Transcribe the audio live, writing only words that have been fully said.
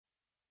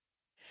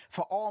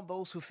For all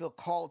those who feel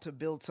called to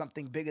build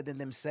something bigger than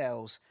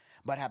themselves,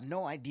 but have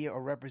no idea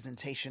or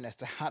representation as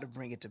to how to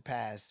bring it to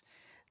pass,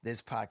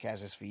 this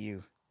podcast is for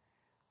you.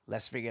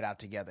 Let's figure it out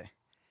together.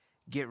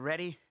 Get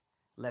ready.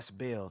 Let's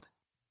build.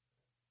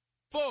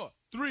 4,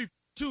 3,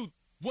 2,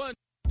 1.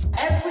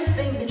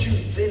 Everything that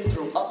you've been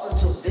through up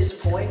until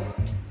this point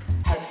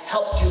has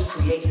helped you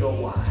create your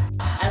why.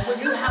 And when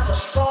you have a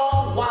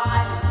strong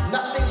why,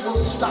 nothing will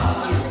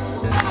stop you.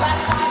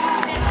 That's why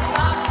you can't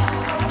stop,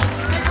 because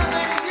it's bigger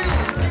than you.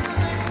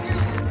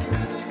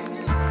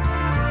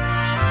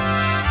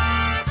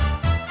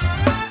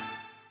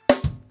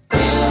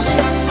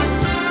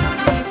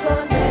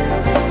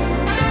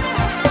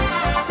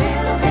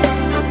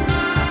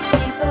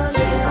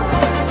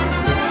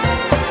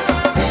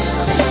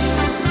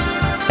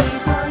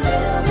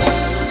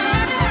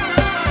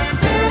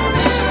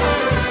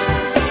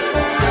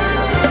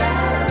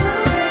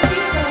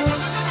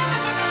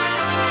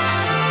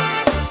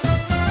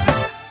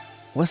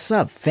 What's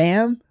up,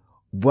 fam?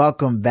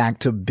 Welcome back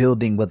to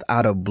Building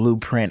Without a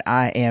Blueprint.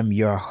 I am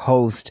your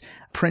host,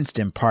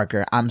 Princeton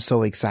Parker. I'm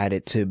so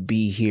excited to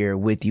be here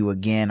with you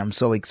again. I'm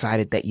so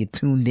excited that you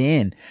tuned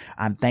in.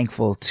 I'm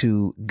thankful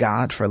to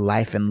God for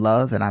life and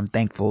love, and I'm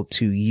thankful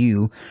to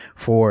you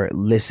for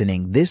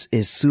listening. This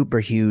is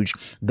super huge,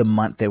 the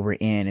month that we're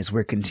in, as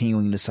we're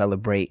continuing to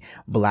celebrate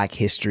Black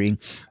history.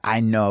 I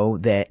know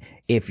that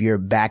if you're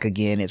back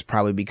again, it's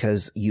probably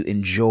because you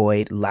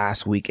enjoyed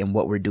last week and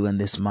what we're doing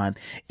this month.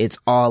 It's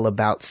all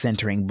about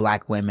centering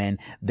Black women,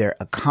 their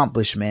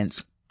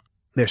accomplishments,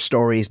 their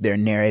stories, their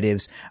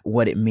narratives,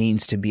 what it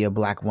means to be a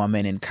Black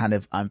woman, and kind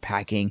of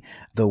unpacking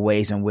the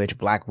ways in which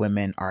Black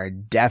women are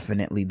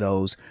definitely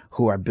those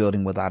who are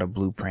building without a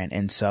blueprint.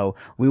 And so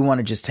we want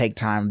to just take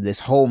time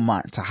this whole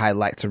month to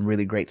highlight some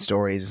really great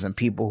stories and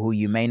people who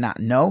you may not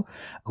know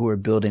who are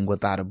building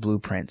without a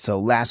blueprint. So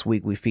last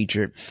week we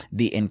featured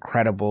the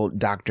incredible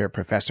Dr.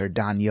 Professor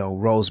Donyelle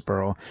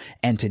Roseborough.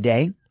 And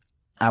today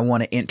I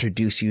want to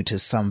introduce you to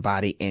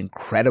somebody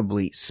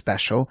incredibly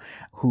special,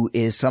 who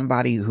is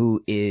somebody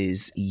who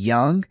is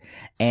young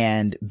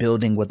and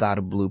building without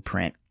a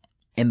blueprint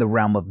in the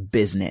realm of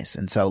business.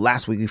 And so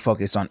last week we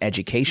focused on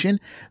education.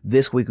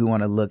 This week we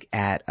want to look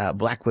at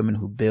Black women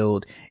who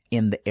build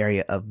in the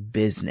area of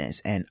business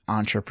and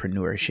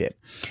entrepreneurship.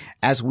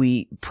 As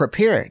we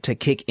prepare to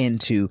kick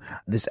into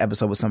this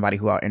episode with somebody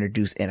who I'll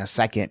introduce in a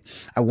second,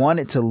 I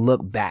wanted to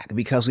look back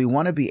because we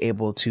want to be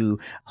able to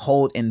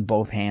hold in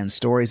both hands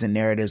stories and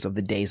narratives of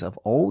the days of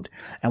old.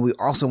 And we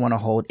also want to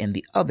hold in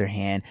the other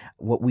hand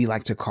what we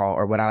like to call,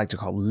 or what I like to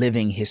call,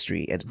 living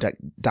history.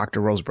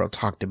 Dr. Roseborough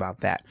talked about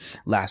that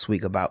last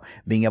week, about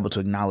being able to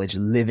acknowledge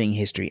living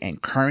history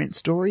and current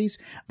stories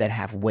that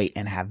have weight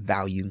and have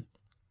value.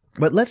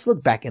 But let's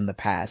look back in the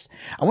past.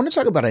 I want to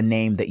talk about a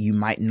name that you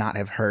might not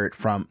have heard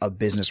from a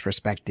business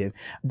perspective.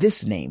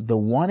 This name, the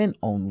one and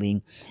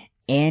only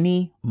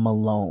Annie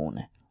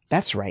Malone.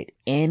 That's right,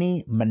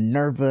 Annie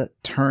Minerva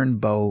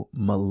Turnbow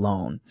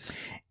Malone.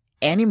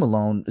 Annie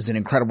Malone is an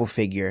incredible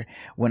figure.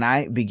 When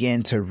I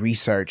began to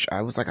research,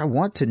 I was like, I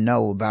want to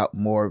know about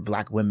more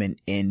Black women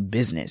in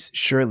business.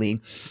 Surely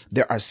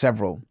there are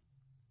several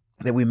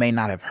that we may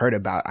not have heard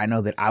about. I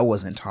know that I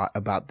wasn't taught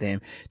about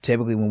them.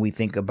 Typically, when we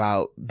think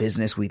about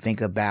business, we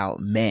think about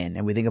men,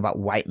 and we think about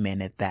white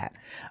men at that.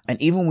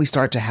 And even when we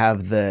start to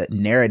have the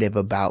narrative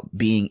about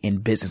being in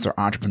business or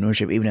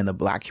entrepreneurship, even in the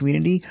Black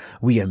community,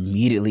 we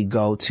immediately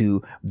go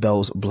to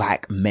those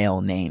Black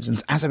male names.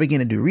 And as I began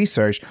to do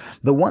research,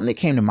 the one that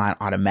came to mind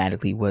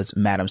automatically was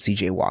Madam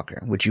C.J.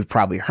 Walker, which you've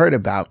probably heard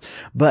about.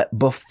 But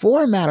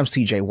before Madam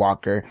C.J.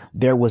 Walker,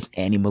 there was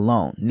Annie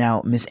Malone.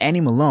 Now, Miss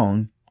Annie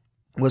Malone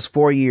was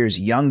 4 years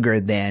younger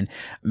than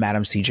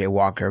Madam C.J.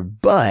 Walker,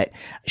 but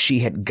she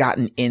had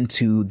gotten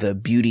into the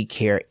beauty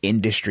care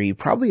industry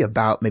probably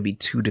about maybe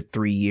 2 to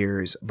 3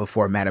 years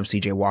before Madam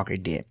C.J. Walker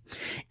did.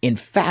 In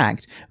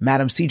fact,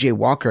 Madam C.J.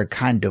 Walker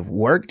kind of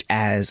worked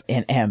as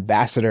an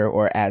ambassador,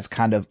 or as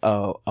kind of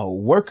a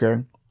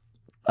worker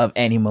of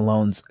Annie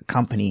Malone's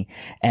company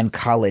and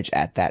college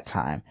at that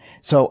time.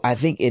 So I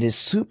think it is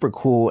super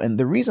cool. And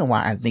the reason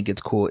why I think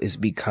it's cool is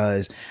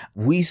because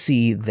we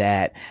see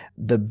that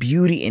the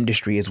beauty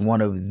industry is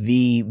one of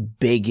the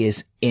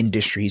biggest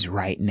industries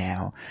right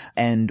now.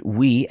 And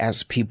we,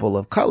 as people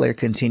of color,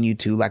 continue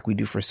to, like we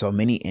do for so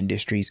many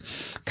industries,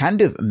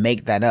 kind of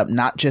make that up,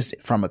 not just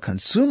from a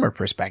consumer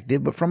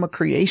perspective, but from a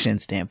creation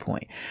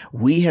standpoint.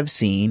 We have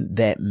seen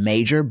that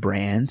major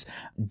brands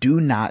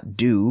do not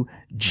do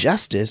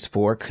justice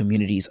for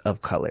communities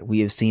of color. We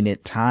have seen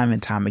it time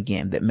and time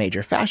again, that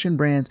major fashion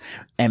brands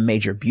and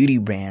major beauty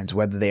brands,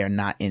 whether they are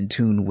not in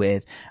tune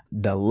with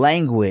the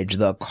language,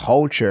 the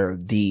culture,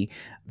 the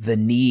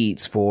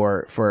needs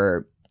for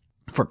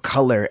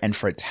color and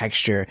for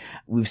texture.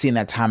 We've seen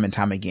that time and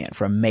time again,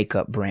 from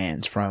makeup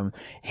brands, from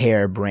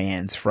hair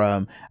brands,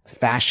 from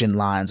fashion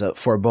lines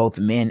for both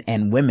men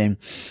and women.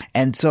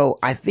 And so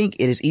I think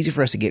it is easy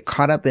for us to get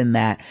caught up in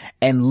that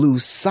and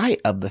lose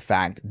sight of the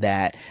fact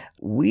that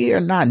we are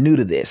not new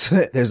to this.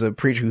 There's a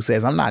preacher who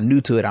says, I'm not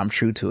new to it, I'm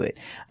true to it.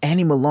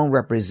 Annie Malone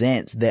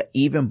represents that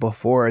even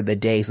before the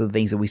days of the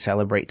things that we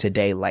celebrate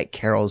today, like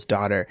Carol's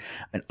Daughter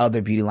and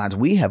other beauty lines,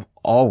 we have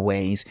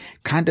always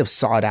kind of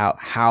sought out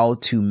how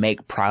to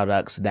make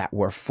products that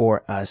were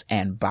for us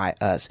and by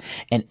us.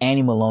 And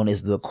Annie Malone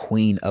is the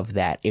queen of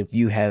that. If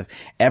you have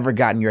ever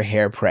gotten your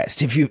hair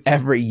pressed, if you've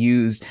ever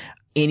used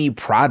any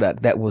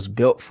product that was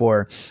built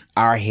for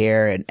our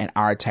hair and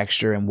our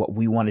texture and what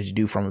we wanted to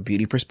do from a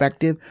beauty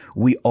perspective,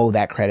 we owe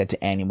that credit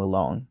to Annie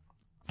Malone.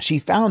 She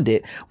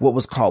founded what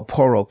was called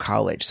Poro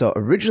College. So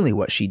originally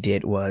what she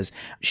did was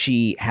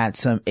she had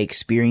some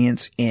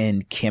experience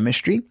in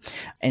chemistry.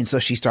 And so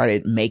she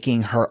started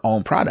making her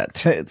own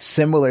product,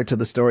 similar to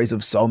the stories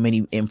of so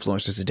many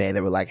influencers today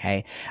that were like,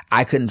 hey,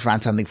 I couldn't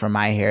find something for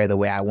my hair the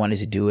way I wanted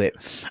to do it.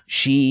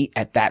 She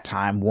at that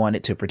time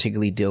wanted to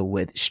particularly deal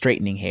with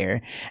straightening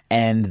hair,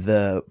 and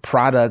the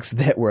products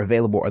that were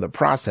available, or the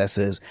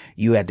processes,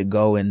 you had to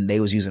go, and they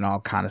was using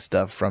all kind of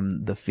stuff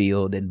from the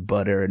field and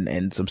butter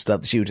and some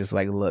stuff that she was just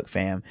like, look,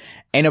 fam,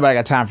 ain't nobody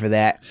got time for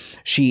that.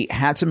 She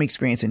had some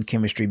experience in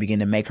chemistry, began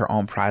to make her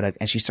own product,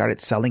 and she started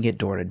selling it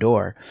door to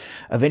door.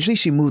 Eventually,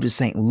 she moved to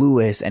St.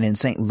 Louis, and in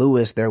St.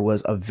 Louis, there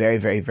was a very,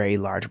 very, very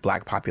large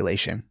Black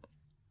population.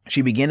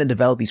 She began to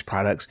develop these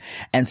products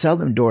and sell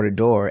them door to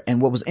door.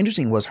 And what was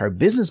interesting was her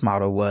business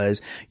model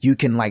was you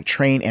can like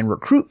train and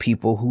recruit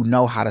people who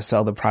know how to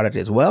sell the product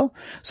as well.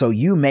 So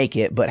you make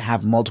it, but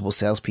have multiple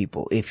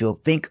salespeople. If you'll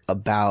think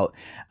about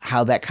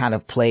how that kind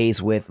of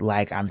plays with,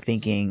 like, I'm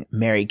thinking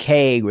Mary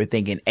Kay, we're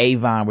thinking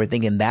Avon, we're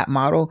thinking that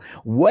model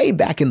way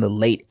back in the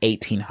late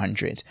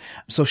 1800s.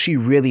 So she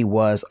really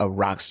was a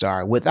rock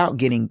star. Without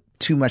getting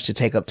too much to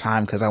take up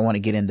time, because I want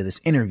to get into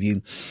this interview,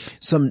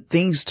 some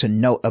things to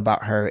note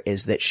about her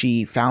is that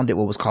she founded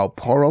what was called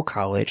Poro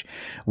College,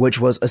 which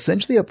was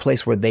essentially a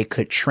place where they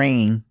could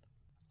train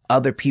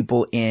other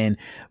people in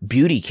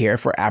beauty care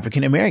for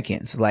African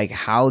Americans. Like,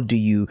 how do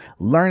you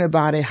learn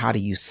about it? How do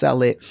you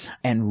sell it?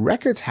 And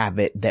records have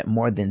it that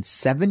more than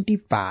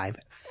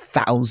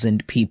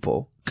 75,000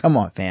 people, come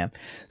on, fam,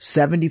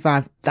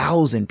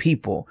 75,000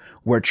 people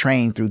were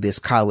trained through this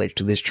college,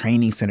 through this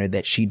training center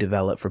that she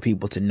developed for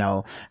people to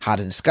know how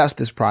to discuss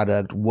this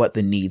product, what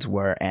the needs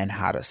were, and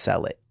how to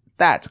sell it.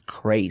 That's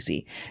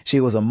crazy.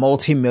 She was a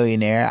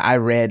multimillionaire. I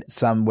read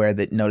somewhere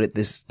that noted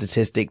this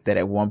statistic that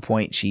at one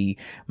point she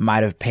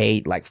might have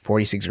paid like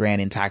 46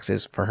 grand in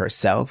taxes for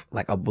herself,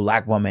 like a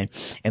Black woman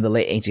in the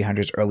late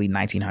 1800s, early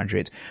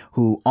 1900s,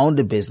 who owned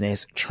a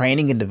business,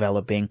 training and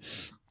developing,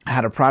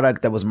 had a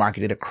product that was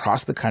marketed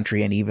across the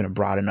country and even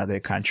abroad in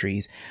other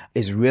countries,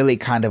 is really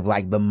kind of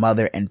like the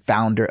mother and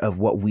founder of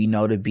what we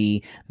know to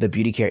be the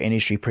beauty care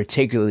industry,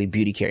 particularly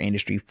beauty care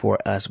industry for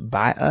us,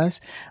 by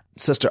us.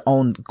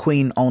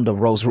 Queen owned a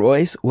Rolls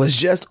Royce, was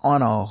just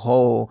on a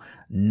whole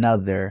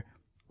nother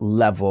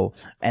level,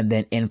 and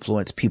then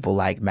influenced people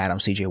like Madam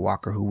C.J.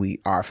 Walker, who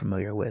we are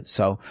familiar with.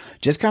 So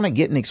just kind of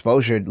getting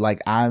exposure.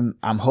 Like, I'm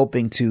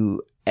hoping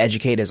to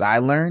educate as I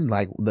learn.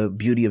 Like, the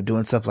beauty of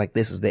doing stuff like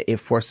this is that it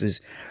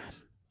forces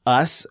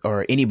us,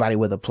 or anybody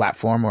with a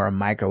platform or a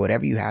mic or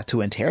whatever you have,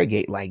 to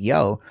interrogate, like,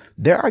 yo,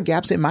 there are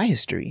gaps in my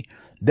history.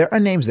 There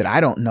are names that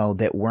I don't know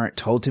that weren't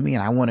told to me,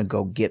 and I want to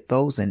go get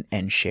those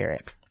and share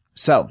it.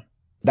 So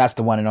that's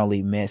the one and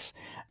only Miss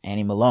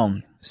Annie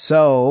Malone.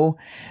 So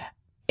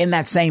in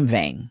that same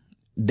vein,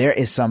 there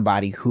is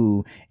somebody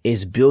who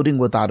is building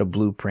without a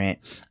blueprint,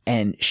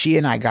 and she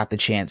and I got the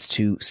chance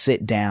to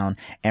sit down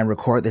and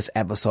record this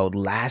episode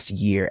last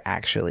year,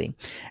 actually.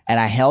 And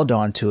I held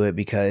on to it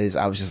because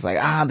I was just like,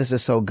 this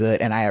is so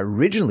good. And I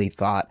originally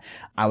thought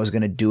I was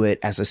going to do it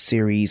as a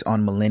series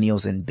on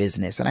millennials in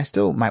business, and I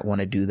still might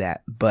want to do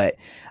that. But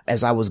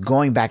as I was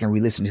going back and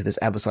re-listening to this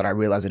episode, I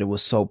realized that it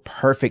was so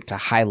perfect to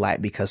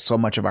highlight, because so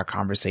much of our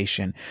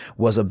conversation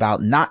was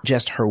about not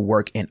just her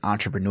work in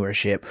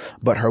entrepreneurship,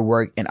 but her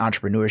work in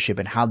entrepreneurship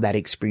and how that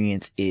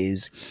experience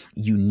is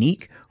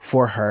unique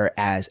for her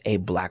as a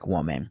Black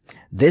woman.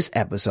 This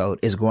episode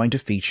is going to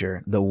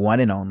feature the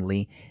one and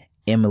only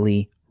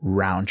Emily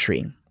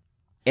Roundtree.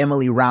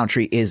 Emily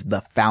Roundtree is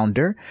the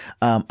founder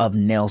of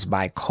Nails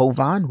by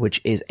Kovan, which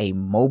is a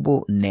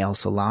mobile nail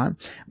salon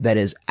that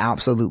is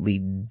absolutely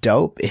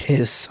dope. It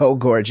is so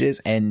gorgeous,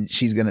 and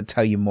she's going to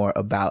tell you more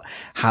about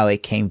how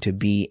it came to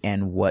be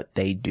and what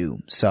they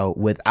do. So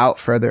without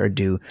further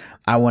ado,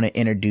 I want to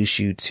introduce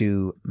you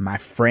to my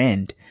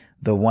friend,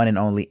 the one and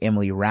only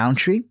Emily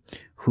Roundtree,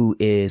 who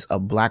is a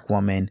Black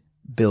woman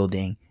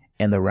building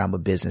in the realm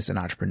of business and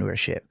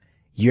entrepreneurship.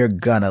 You're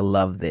gonna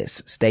love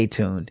this. Stay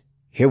tuned.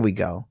 Here we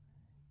go.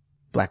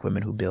 Black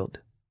women who build.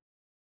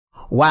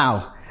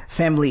 Wow.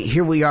 Family,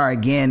 here we are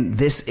again.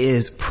 This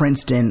is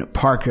Princeton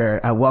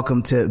Parker.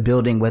 Welcome to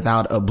Building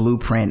Without a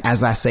Blueprint.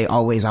 As I say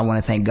always, I want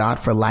to thank God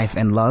for life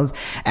and love,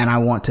 and I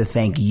want to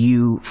thank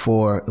you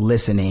for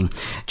listening.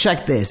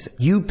 Check this.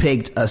 You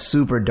picked a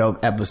super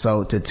dope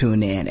episode to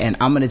tune in, and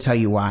I'm going to tell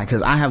you why,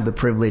 because I have the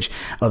privilege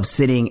of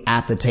sitting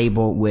at the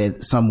table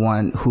with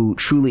someone who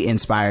truly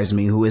inspires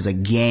me, who is a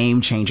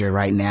game changer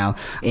right now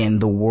in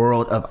the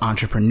world of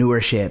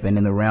entrepreneurship and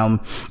in the realm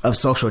of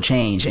social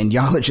change. And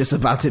y'all are just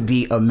about to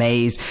be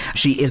amazed.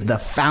 She is the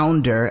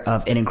founder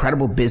of an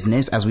incredible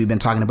business, as we've been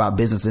talking about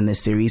business in this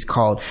series,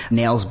 called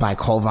Nails by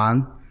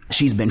Colvin.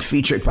 She's been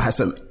featured by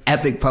some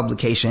epic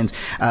publications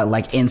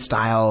like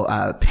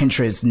InStyle,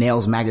 Pinterest,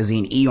 Nails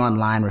Magazine, E!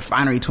 Online,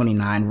 Refinery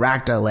 29,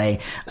 Racked LA,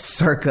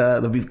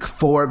 Circa,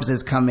 Forbes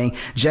is coming,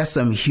 just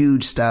some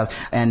huge stuff.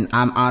 And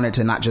I'm honored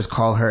to not just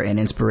call her an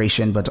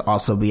inspiration, but to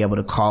also be able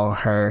to call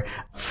her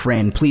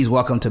friend. Please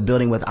welcome to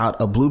Building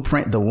Without a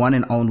Blueprint, the one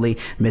and only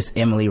Miss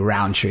Emily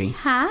Roundtree.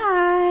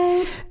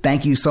 Hi.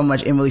 Thank you so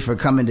much, Emily, for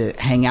coming to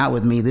hang out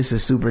with me. This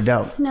is super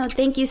dope. No,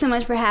 thank you so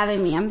much for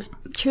having me. I'm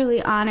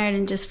truly honored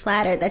and just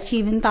flattered that you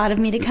even thought of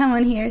me to come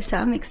on here. So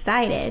I'm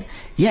excited.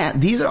 Yeah,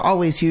 these are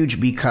always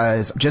huge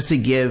because just to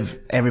give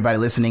everybody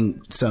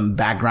listening some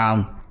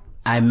background,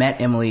 I met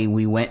Emily.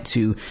 We went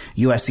to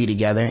USC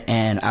together,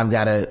 and I've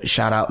got to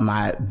shout out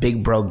my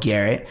big bro,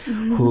 Garrett,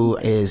 who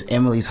is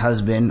Emily's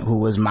husband, who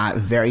was my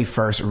very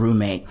first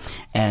roommate.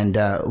 And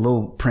a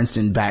little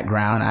Princeton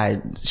background.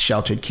 I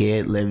sheltered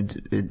kid,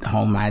 lived at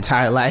home my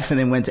entire life, and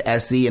then went to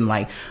SC and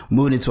like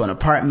moved into an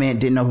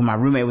apartment. Didn't know who my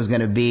roommate was going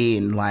to be.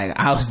 And like,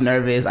 I was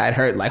nervous. I'd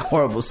heard like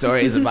horrible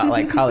stories about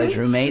like college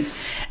roommates.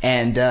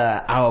 And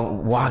I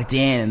walked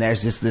in, and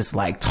there's just this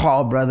like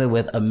tall brother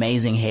with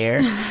amazing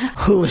hair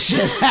who was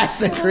just at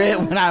the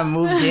crib when I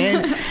moved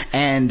in.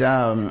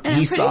 And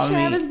he saw me.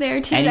 I was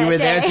there too. And you were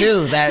there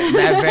too. That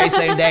very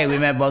same day we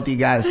met both you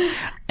guys.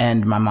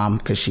 And my mom,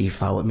 because she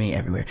followed me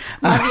everywhere.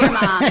 Love your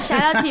mom.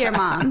 Shout out to your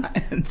mom.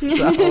 And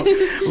so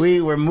we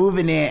were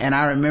moving in, and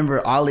I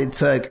remember all it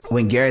took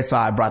when Garrett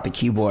saw I brought the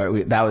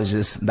keyboard. That was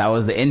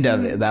the end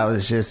of it. That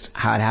was just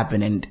how it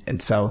happened.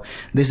 And so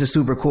this is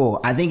super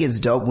cool. I think it's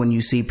dope when you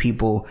see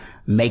people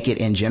make it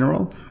in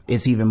general.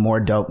 It's even more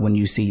dope when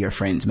you see your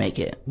friends make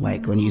it.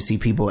 Like when you see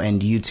people,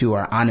 and you two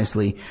are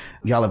honestly,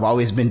 y'all have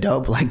always been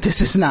dope. Like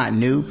this is not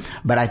new,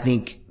 but I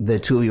think the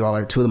two of y'all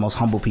are two of the most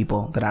humble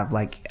people that I've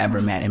like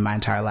ever met in my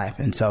entire life.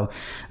 And so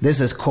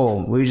this is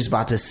cool. We're just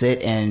about to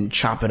sit and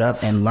chop it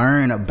up and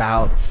learn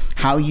about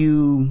how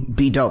you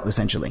be dope,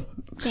 essentially.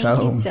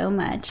 Thank you so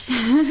much.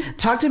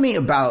 Talk to me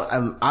about,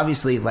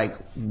 obviously, like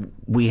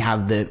we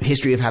have the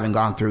history of having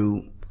gone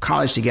through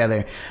college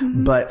together,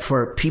 but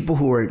for people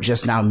who are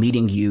just now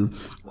meeting you,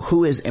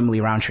 who is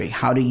Emily Roundtree?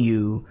 How do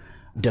you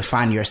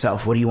define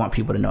yourself? What do you want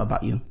people to know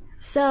about you?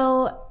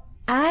 So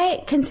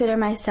I consider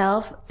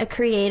myself a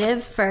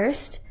creative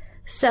first.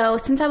 So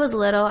since I was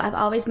little, I've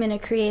always been a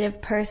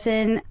creative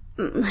person.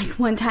 Like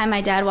one time my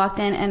dad walked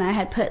in and I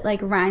had put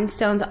like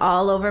rhinestones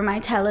all over my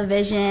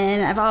television.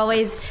 I've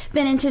always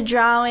been into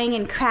drawing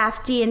and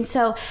crafty. And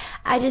so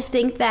I just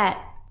think that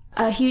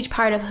a huge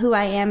part of who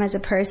I am as a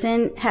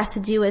person has to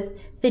do with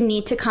the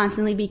need to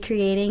constantly be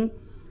creating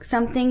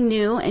something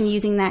new and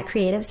using that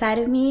creative side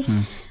of me.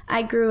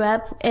 I grew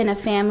up in a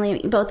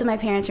family, both of my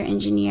parents are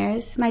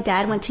engineers. My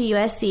dad went to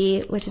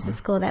USC, which is the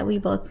school that we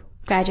both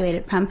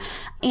graduated from.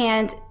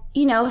 And,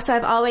 you know, so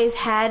I've always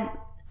had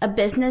a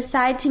business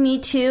side to me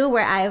too,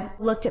 where I've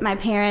looked at my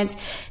parents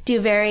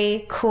do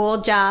very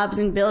cool jobs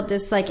and build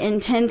this like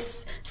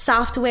intense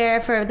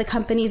software for the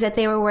companies that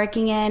they were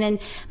working in. And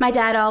my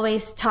dad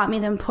always taught me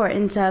the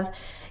importance of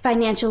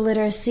financial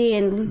literacy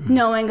and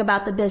knowing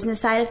about the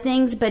business side of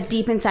things, but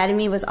deep inside of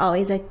me was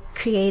always a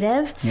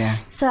creative. Yeah.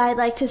 So I'd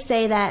like to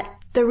say that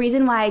the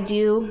reason why I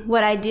do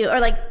what I do, or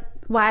like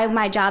why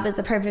my job is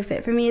the perfect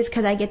fit for me, is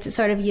because I get to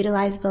sort of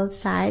utilize both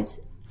sides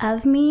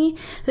of me,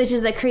 which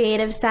is the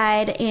creative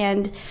side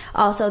and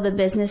also the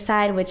business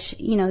side, which,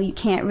 you know, you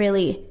can't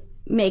really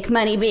make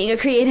money being a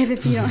creative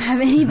if you don't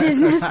have any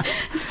business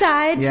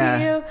side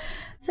to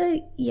you.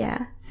 So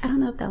yeah, I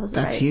don't know if that was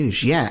That's right.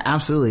 huge. Yeah,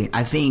 absolutely.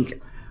 I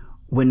think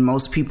when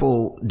most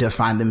people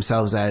define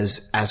themselves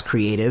as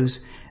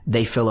creatives,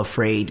 they feel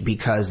afraid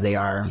because they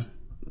are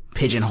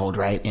pigeonholed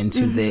right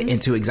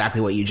into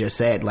exactly what you just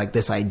said, like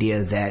this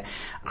idea that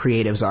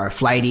creatives are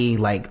flighty,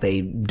 like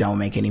they don't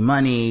make any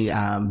money,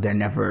 they're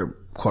never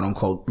quote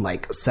unquote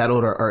like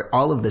settled, or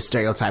all of the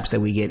stereotypes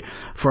that we get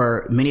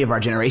for many of our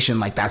generation.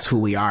 Like that's who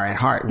we are at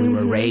heart. We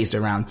were raised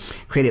around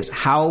creatives.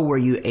 How were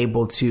you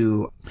able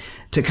to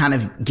kind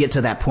of get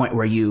to that point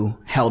where you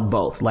held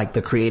both, like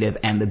the creative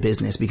and the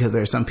business? Because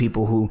there are some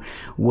people who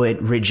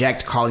would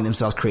reject calling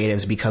themselves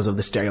creatives because of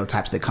the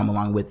stereotypes that come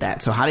along with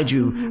that. So how did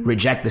you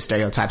reject the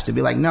stereotypes to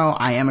be like, no,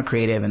 I am a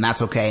creative and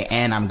that's okay,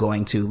 and I'm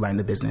going to learn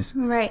the business?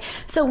 Right.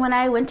 So when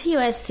I went to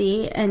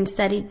USC and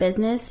studied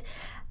business,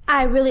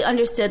 I really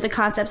understood the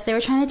concepts they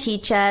were trying to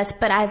teach us,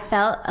 but I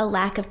felt a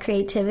lack of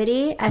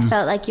creativity. I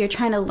felt like you're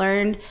trying to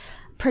learn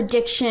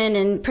prediction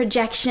and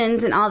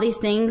projections and all these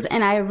things.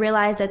 And I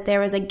realized that there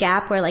was a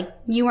gap where like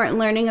you weren't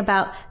learning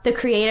about the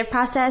creative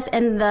process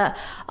and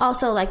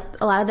also like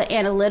a lot of the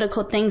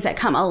analytical things that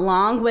come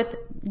along with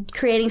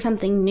creating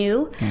something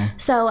new. Yeah.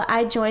 So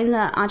I joined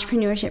the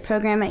entrepreneurship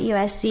program at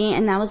USC,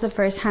 and that was the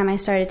first time I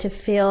started to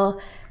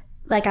feel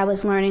like I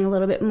was learning a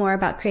little bit more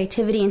about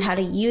creativity and how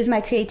to use my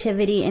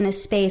creativity in a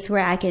space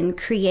where I can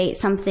create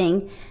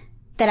something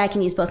that I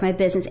can use both my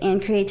business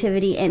and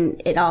creativity,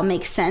 and it all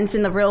makes sense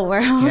in the real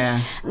world.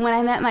 Yeah. When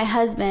I met my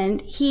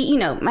husband,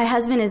 my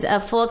husband is a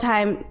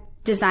full-time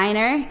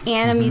designer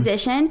and a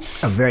musician.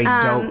 A very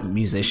dope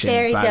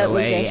musician, by the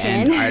way,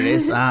 musician. And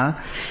artist.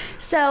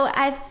 So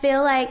I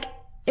feel like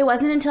it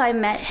wasn't until I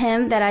met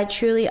him that I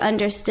truly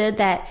understood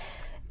that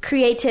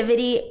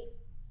creativity,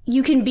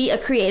 you can be a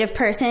creative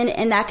person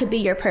and that could be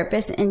your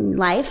purpose in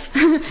life,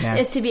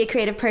 is to be a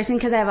creative person.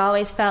 Because I've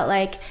always felt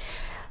like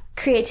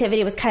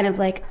creativity was kind of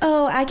like,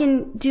 oh, I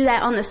can do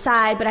that on the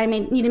side, but I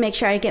need to make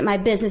sure I get my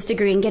business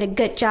degree and get a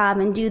good job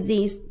and do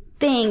these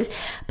things.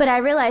 But I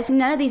realized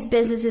none of these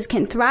businesses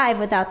can thrive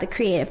without the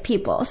creative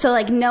people. So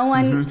like no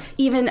one,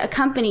 even a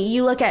company,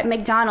 you look at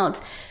McDonald's,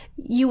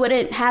 you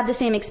wouldn't have the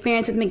same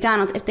experience with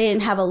McDonald's if they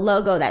didn't have a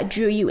logo that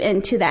drew you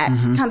into that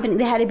company.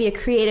 They had to be a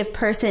creative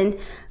person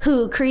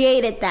who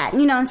created that,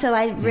 and so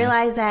I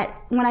realized that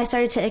when I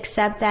started to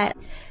accept that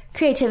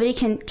creativity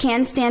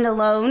can stand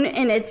alone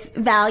in its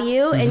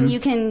value and you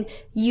can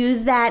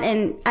use that.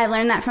 And I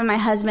learned that from my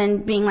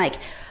husband being like,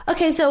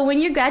 okay, so when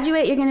you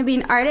graduate, you're going to be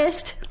an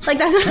artist. Like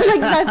that's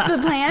the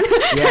plan.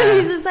 And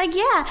he's just like,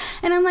 yeah.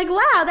 And I'm like,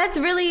 wow, that's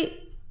really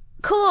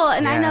cool.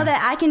 And I know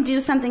that I can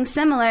do something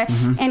similar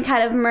and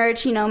kind of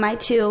merge, my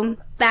two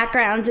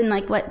backgrounds in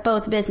like what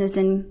both business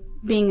and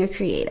being a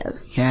creative.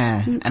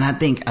 Yeah. And I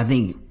think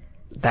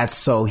that's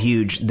so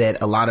huge that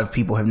a lot of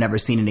people have never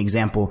seen an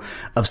example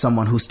of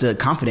someone who stood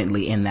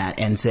confidently in that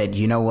and said,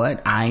 you know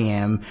what? I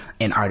am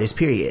an artist,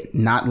 period.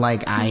 Not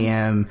like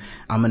I'm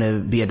going to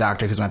be a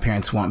doctor because my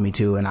parents want me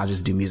to, and I'll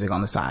just do music on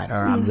the side,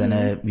 or I'm going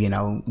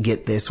to,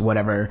 get this,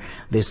 whatever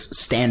this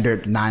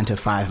standard 9 to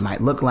 5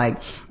 might look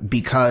like,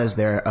 because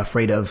they're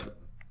afraid of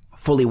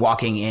fully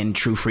walking in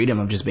true freedom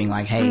of just being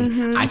like,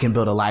 hey, I can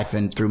build a life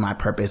and through my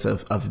purpose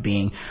of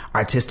being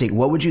artistic.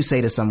 What would you say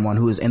to someone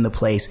who is in the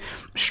place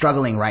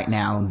struggling right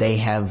now? They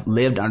have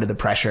lived under the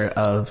pressure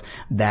of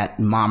that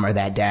mom or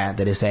that dad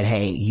that has said,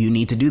 hey, you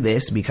need to do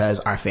this because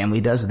our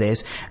family does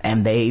this.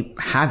 And they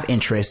have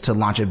interest to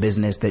launch a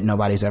business that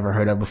nobody's ever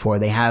heard of before.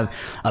 They have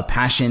a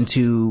passion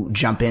to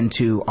jump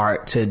into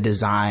art, to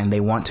design.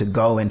 They want to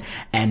go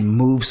and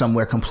move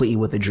somewhere completely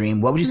with a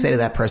dream. What would you say to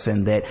that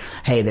person that,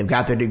 hey, they've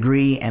got their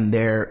degree and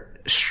they're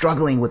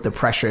struggling with the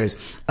pressures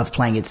of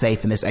playing it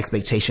safe and this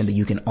expectation that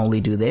you can only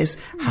do this?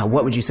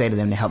 What would you say to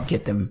them to help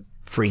get them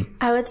free?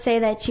 I would say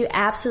that you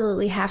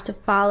absolutely have to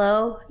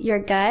follow your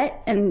gut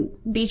and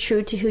be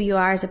true to who you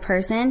are as a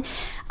person.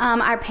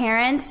 Our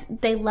parents,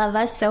 they love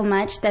us so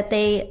much that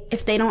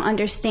if they don't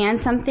understand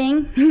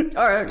something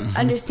or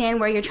understand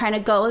where you're trying to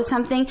go with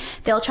something,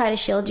 they'll try to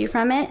shield you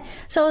from it.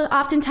 So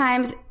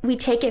oftentimes we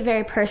take it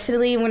very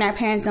personally when our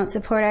parents don't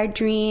support our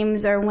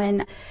dreams, or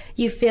when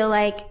you feel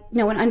like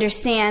no one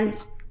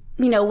understands,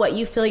 what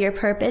you feel your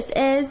purpose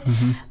is.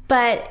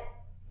 But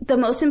the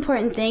most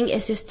important thing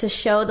is just to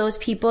show those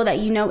people that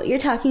you know what you're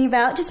talking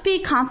about. Just be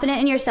confident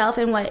in yourself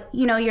and what,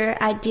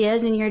 your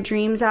ideas and your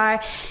dreams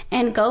are,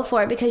 and go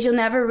for it, because you'll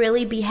never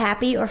really be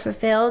happy or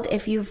fulfilled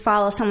if you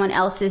follow someone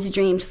else's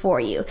dreams for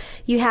you.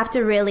 You have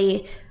to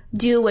really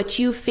do what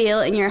you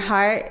feel in your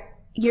heart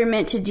you're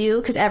meant to do,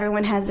 because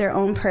everyone has their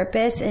own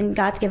purpose, and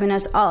God's given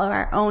us all of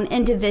our own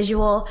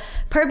individual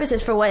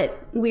purposes for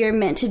what we're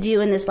meant to do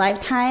in this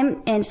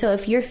lifetime. And so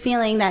if you're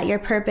feeling that your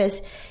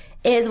purpose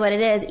is what it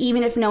is,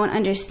 even if no one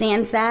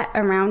understands that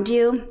around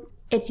you,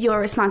 it's your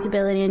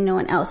responsibility and no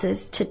one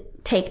else's to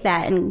take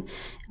that and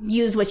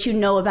use what you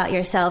know about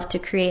yourself to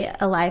create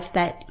a life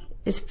that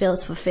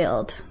feels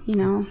fulfilled,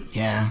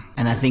 Yeah.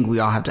 And I think we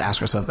all have to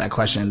ask ourselves that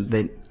question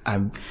that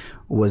I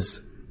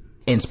was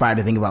inspired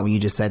to think about when you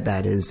just said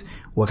that, is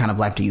what kind of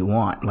life do you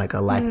want? Like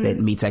a life that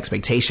meets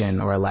expectation,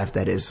 or a life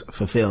that is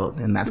fulfilled?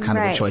 And that's kind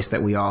of the choice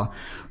that we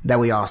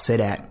all sit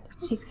at.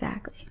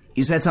 Exactly.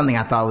 You said something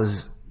I thought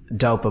was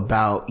dope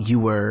about, you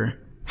were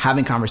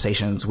having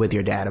conversations with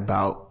your dad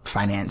about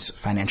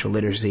financial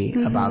literacy,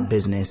 about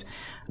business.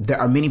 There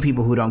are many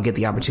people who don't get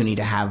the opportunity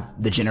to have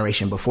the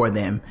generation before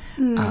them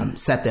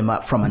set them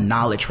up from a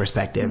knowledge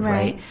perspective,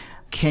 right?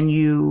 Can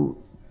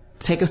you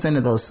take us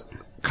into those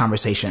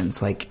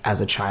conversations, like as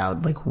a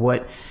child? Like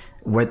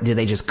where did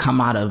they just come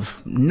out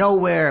of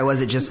nowhere? Or was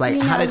it just like,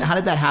 how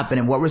did that happen?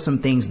 And what were some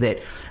things that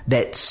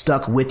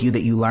stuck with you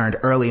that you learned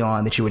early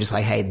on that you were just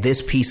like, hey,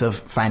 this piece of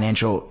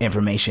financial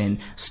information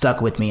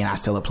stuck with me and I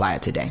still apply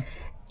it today?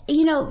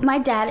 My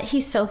dad,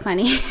 he's so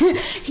funny.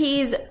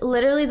 He's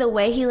literally, the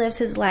way he lives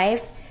his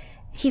life,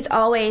 he's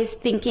always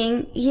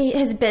thinking,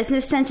 his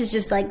business sense is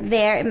just like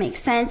there. It makes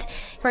sense.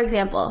 For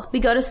example,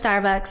 we go to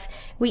Starbucks.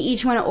 We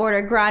each want to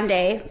order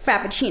grande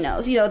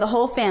frappuccinos, the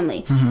whole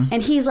family.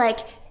 And he's like,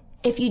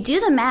 if you do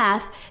the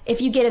math,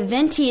 if you get a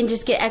venti and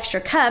just get extra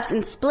cups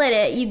and split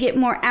it, you get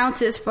more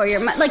ounces for your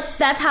money. Like,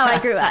 that's how I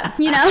grew up,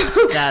 you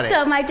know? Got it.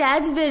 So my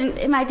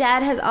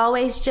dad has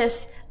always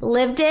just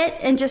lived it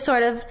and just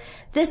sort of,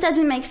 this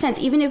doesn't make sense.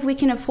 Even if we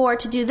can afford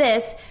to do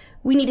this,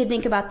 we need to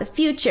think about the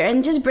future,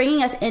 and just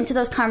bringing us into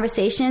those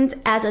conversations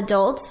as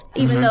adults,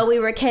 even though we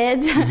were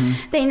kids.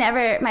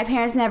 My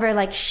parents never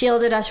like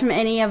shielded us from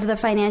any of the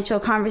financial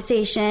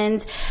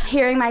conversations.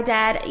 Hearing my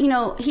dad, you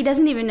know, he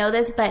doesn't even know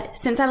this, but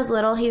since I was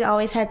little, he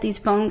always had these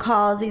phone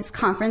calls, these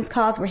conference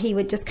calls where he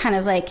would just kind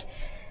of like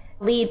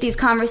lead these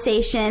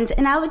conversations,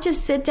 and I would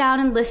just sit down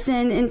and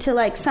listen into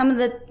like some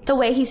of the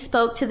way he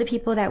spoke to the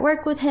people that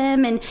work with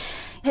him, and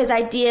his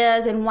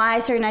ideas, and why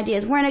certain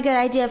ideas weren't a good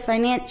idea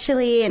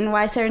financially, and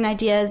why certain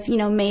ideas, you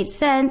know, made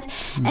sense.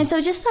 And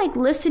so just like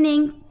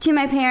listening to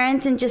my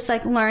parents and just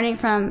like learning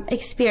from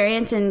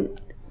experience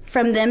and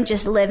from them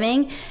just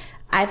living,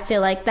 I feel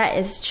like that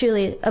is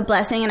truly a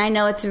blessing. And I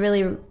know it's a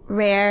really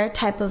rare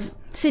type of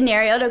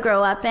scenario to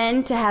grow up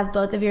in, to have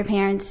both of your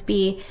parents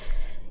be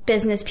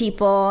business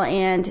people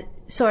and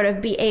sort of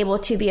be able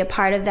to be a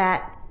part of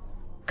that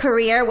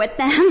career with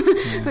them.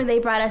 Where they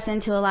brought us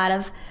into a lot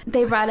of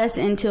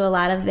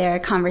their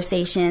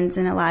conversations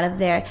and a lot of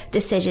their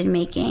decision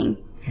making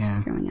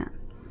growing up.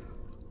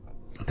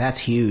 That's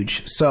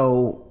huge.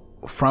 So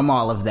from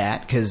all of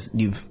that, because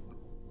you've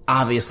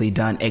obviously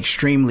done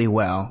extremely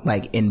well,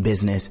 like in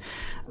business,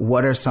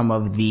 what are some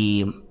of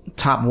the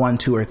top 1,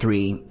 2, or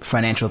 3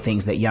 financial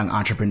things that young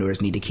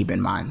entrepreneurs need to keep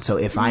in mind? So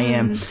if I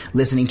am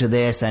listening to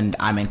this and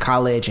I'm in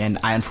college and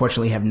I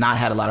unfortunately have not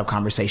had a lot of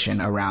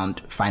conversation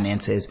around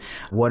finances,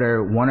 what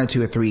are 1 or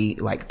 2 or 3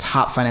 like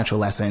top financial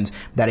lessons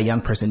that a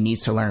young person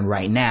needs to learn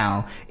right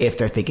now if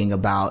they're thinking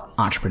about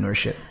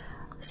entrepreneurship?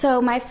 So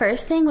my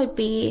first thing would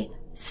be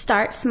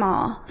start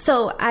small.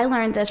 So I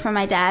learned this from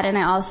my dad, and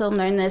I also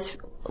learned this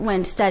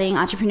when studying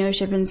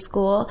entrepreneurship in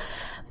school.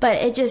 But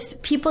it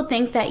just, people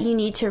think that you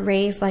need to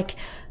raise like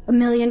 $1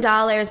 million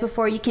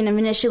before you can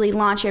initially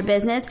launch your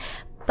business.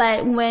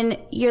 But when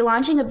you're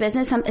launching a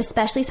business,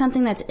 especially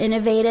something that's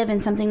innovative and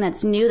something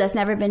that's new, that's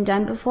never been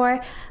done before,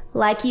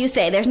 like you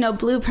say, there's no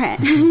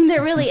blueprint.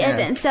 There really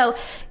isn't. So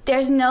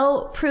there's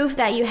no proof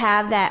that you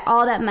have that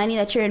all that money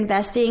that you're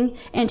investing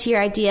into your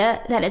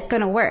idea, that it's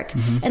going to work.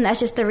 And that's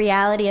just the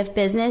reality of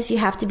business. You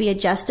have to be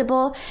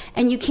adjustable,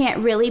 and you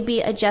can't really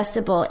be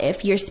adjustable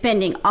if you're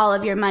spending all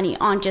of your money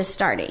on just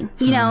starting,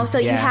 you know? So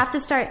you have to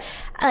start,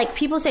 like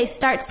people say,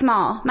 start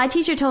small. My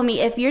teacher told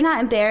me, if you're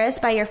not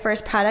embarrassed by your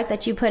first product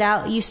that you put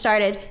out, you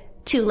started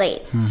too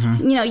late.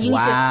 You know, you need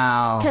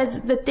to,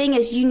 because the thing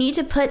is, you need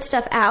to put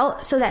stuff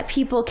out so that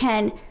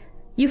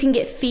you can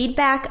get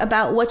feedback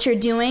about what you're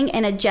doing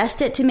and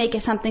adjust it to make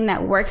it something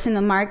that works in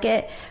the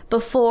market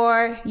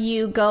before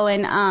you go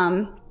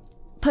and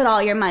put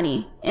all your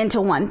money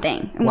into one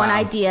thing, one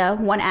idea,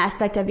 one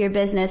aspect of your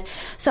business.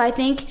 So I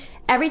think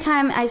every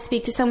time I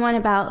speak to someone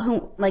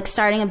about like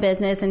starting a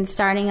business and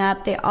starting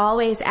up, they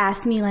always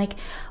ask me like,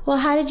 well,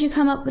 how did you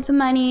come up with the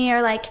money?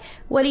 Or like,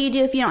 what do you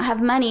do if you don't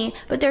have money?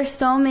 But there's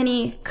so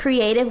many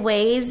creative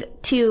ways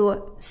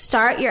to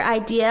start your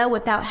idea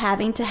without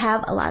having to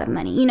have a lot of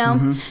money, you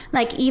know?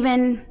 Like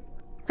even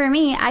for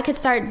me, I could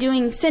start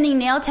sending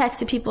nail techs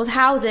to people's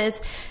houses,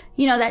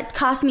 you know, that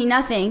cost me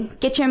nothing.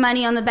 Get your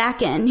money on the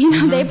back end. You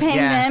know, they pay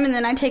them and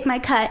then I take my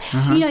cut.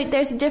 You know,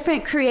 there's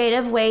different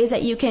creative ways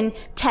that you can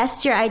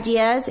test your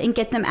ideas and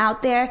get them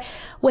out there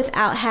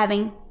without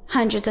having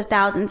hundreds of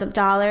thousands of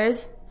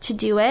dollars to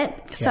do it.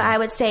 So I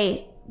would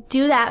say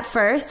do that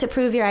first to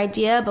prove your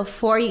idea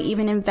before you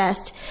even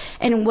invest.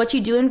 And what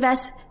you do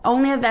invest,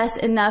 only invest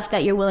enough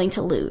that you're willing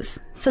to lose.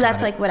 So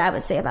that's like what I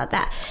would say about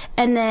that.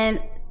 And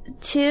then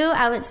 2,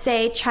 I would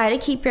say try to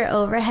keep your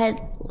overhead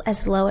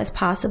as low as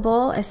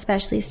possible,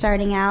 especially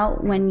starting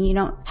out when you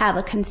don't have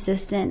a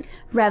consistent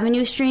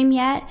revenue stream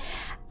yet.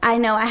 I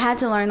know I had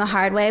to learn the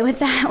hard way with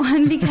that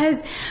one,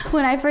 because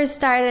when I first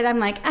started, I'm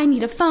like, I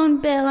need a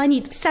phone bill, I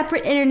need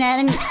separate internet,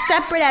 I need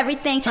separate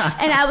everything.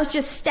 And I was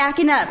just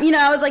stacking up, you know,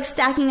 I was like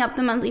stacking up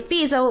the monthly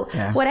fee. So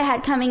what I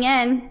had coming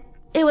in,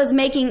 it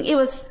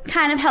was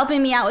kind of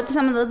helping me out with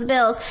some of those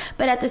bills.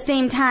 But at the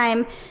same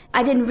time,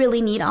 I didn't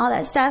really need all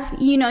that stuff.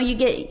 You know, you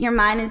get your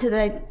mind into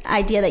the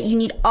idea that you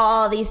need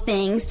all these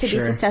things to be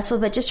successful,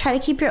 but just try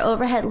to keep your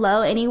overhead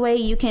low. Any way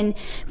you can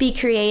be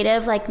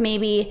creative, like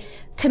maybe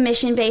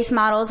commission-based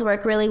models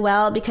work really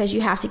well because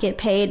you have to get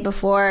paid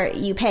before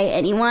you pay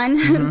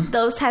anyone.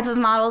 Those type of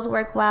models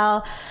work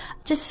well.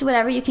 Just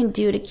whatever you can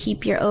do to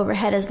keep your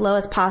overhead as low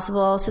as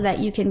possible so that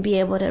you can be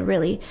able to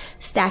really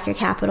stack your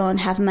capital and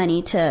have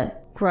money to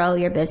grow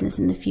your business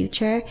in the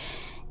future.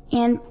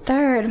 And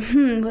third,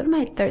 what am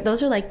I third?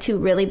 Those are like 2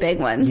 really big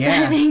ones.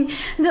 I think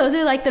those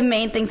are like the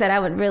main things that I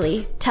would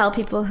really tell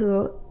people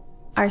who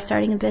are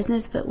starting a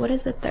business. But what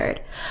is the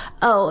third?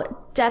 Oh,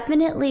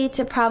 definitely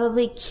to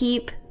probably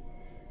keep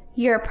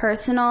your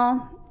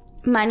personal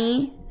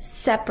money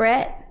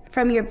separate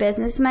from your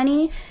business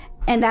money.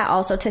 And that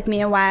also took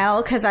me a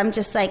while, because I'm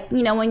just like,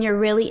 you know, when you're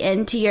really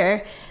into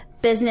your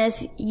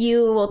business,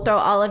 you will throw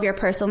all of your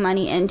personal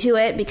money into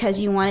it because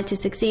you want it to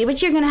succeed,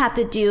 which you're going to have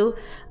to do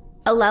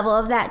a level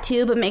of that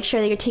too, but make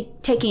sure that you're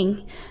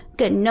taking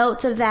good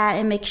notes of that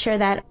and make sure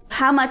that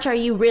how much are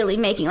you really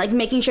making, like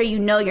making sure you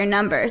know your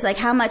numbers, like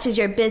how much is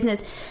your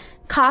business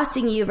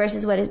costing you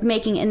versus what it's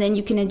making, and then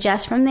you can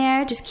adjust from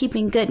there, just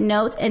keeping good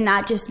notes and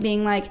not just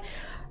being like,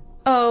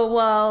 oh,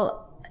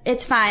 well,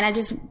 it's fine, I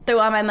just threw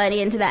all my money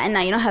into that and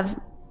now you don't have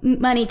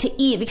money to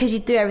eat because you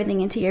threw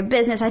everything into your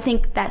business. I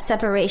think that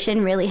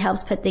separation really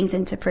helps put things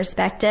into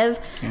perspective.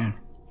 Yeah.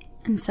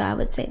 And so I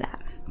would say that.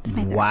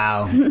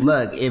 Wow.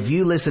 Look, if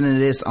you listen to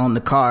this on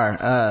the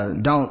car,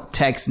 don't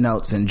text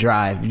notes and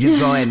drive. Just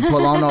go ahead and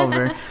pull on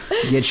over,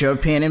 get your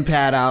pen and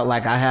pad out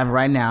like I have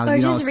right now. Or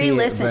you just don't see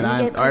it,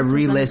 but or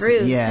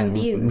re-listen. Yeah,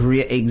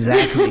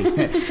 exactly.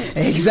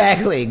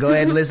 Exactly. Go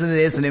ahead and listen to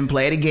this and then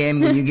play it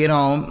again when you get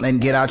home and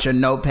get out your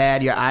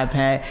notepad, your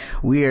iPad.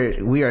 We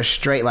are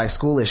straight, like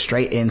school is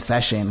straight in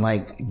session.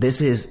 Like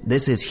this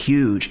is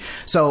huge.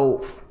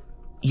 So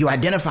you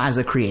identify as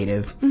a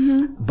creative,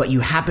 but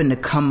you happen to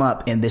come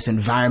up in this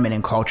environment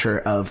and culture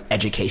of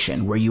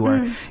education where you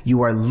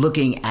are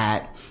looking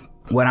at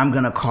what I'm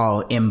going to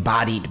call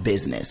embodied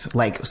business.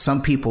 Like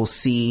some people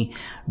see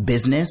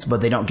business, but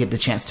they don't get the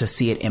chance to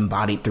see it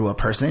embodied through a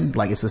person.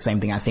 Like it's the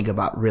same thing I think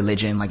about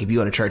religion. Like if you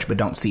go to church, but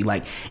don't see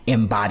like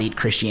embodied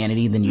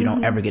Christianity, then you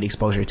don't ever get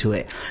exposure to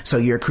it. So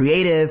you're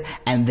creative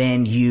and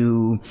then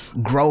you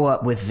grow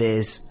up with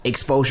this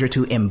exposure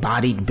to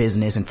embodied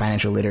business and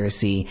financial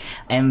literacy.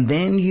 And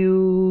then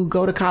you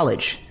go to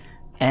college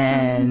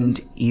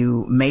and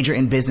you major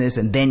in business,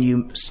 and then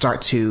you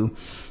start to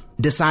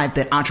decide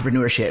that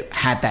entrepreneurship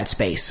had that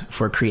space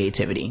for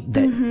creativity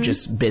that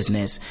just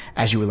business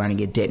as you were learning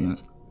it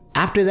didn't.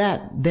 After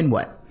that, then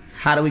what?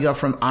 How do we go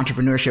from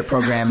entrepreneurship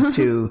program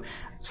to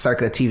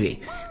Circa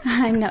TV?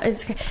 I know,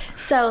 it's great.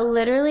 So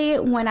literally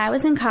when I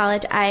was in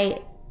college,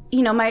 my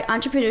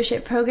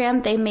entrepreneurship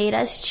program, they made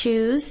us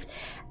choose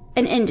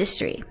an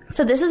industry.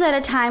 So this was at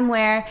a time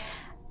where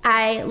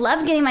I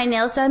loved getting my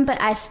nails done, but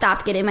I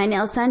stopped getting my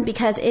nails done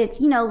because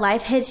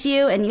life hits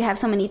you and you have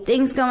so many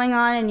things going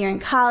on and you're in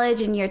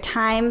college and your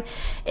time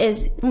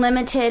is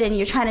limited and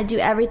you're trying to do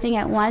everything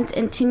at once.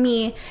 And to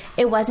me,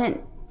 it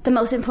wasn't the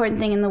most important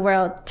thing in the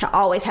world to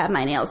always have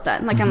my nails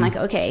done. Like, I'm like,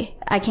 okay,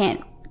 I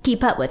can't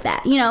keep up with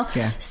that,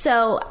 Yeah.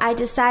 So I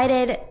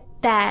decided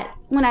that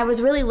when I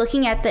was really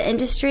looking at the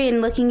industry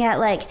and looking at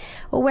like,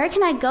 well, where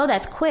can I go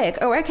that's quick,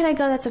 or where can I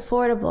go that's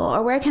affordable,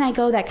 or where can I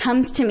go that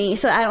comes to me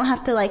so I don't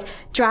have to like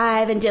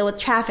drive and deal with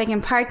traffic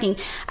and parking,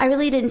 I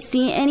really didn't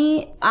see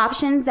any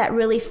options that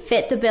really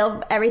fit the bill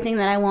of everything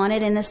that I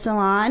wanted in a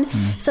salon.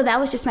 So that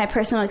was just my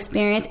personal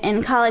experience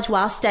in college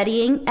while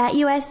studying at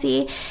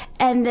USC.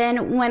 And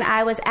then when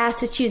I was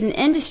asked to choose an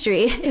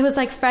industry, it was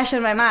like fresh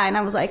in my mind.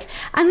 I was like,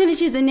 I'm going to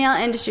choose the nail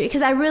industry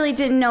because I really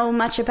didn't know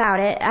much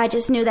about it. I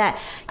just knew that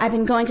I've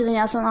been going to the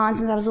nail salon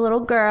since I was a little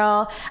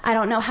girl. I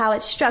don't know how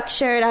it's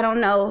structured. I don't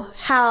know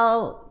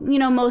how,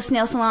 most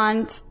nail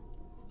salons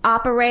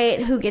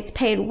operate, who gets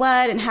paid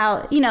what and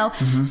how,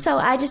 So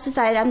I just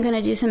decided I'm going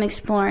to do some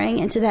exploring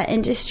into that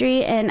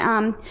industry.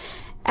 And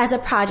as a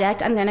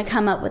project, I'm going to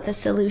come up with a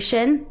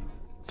solution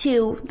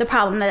to the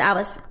problem that I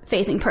was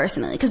facing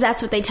personally, because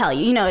that's what they tell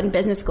you, in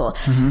business school.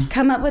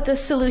 Come up with a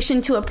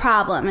solution to a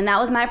problem. And that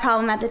was my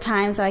problem at the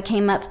time. So I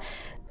came up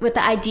with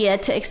the idea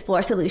to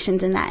explore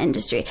solutions in that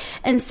industry.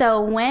 And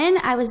so when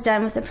I was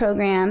done with the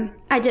program,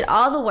 I did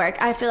all the work.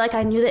 I feel like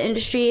I knew the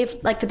industry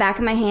like the back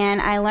of my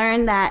hand. I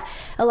learned that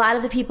a lot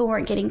of the people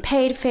weren't getting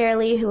paid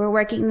fairly who were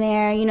working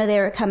there. They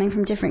were coming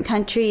from different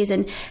countries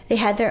and they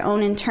had their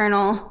own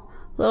internal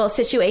little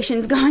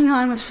situations going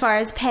on as far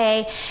as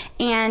pay.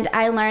 And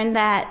I learned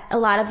that a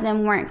lot of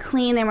them weren't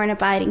clean. They weren't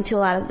abiding to a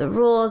lot of the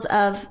rules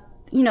of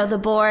the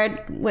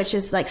board, which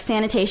is like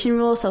sanitation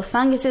rules. So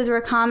funguses were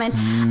common.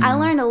 I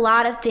learned a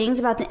lot of things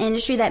about the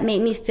industry that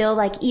made me feel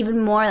like even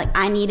more like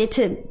I needed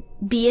to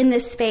be in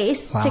this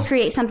space to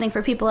create something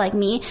for people like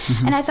me.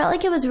 And I felt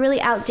like it was really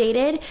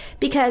outdated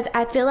because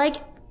I feel like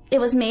it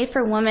was made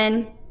for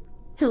women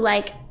who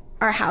like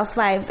are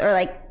housewives or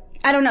like,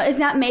 I don't know, it's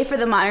not made for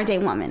the modern day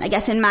woman, I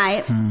guess, in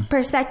my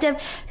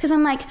perspective. Because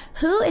I'm like,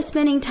 who is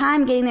spending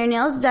time getting their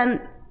nails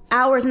done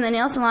hours in the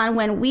nail salon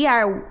when we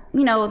are,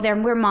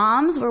 we're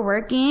moms, we're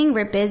working,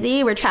 we're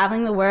busy, we're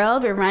traveling the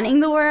world, we're running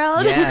the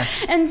world. Yeah.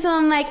 And so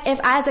I'm like, if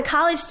as a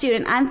college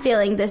student, I'm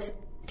feeling this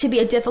to be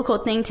a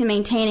difficult thing to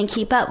maintain and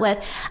keep up with,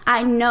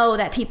 I know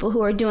that people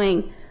who are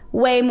doing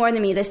way more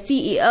than me, the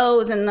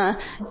CEOs and the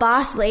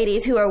boss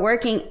ladies who are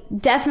working,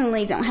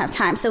 definitely don't have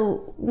time.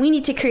 So we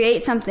need to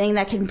create something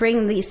that can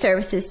bring these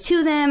services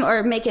to them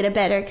or make it a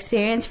better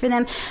experience for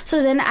them.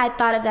 So then I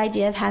thought of the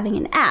idea of having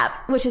an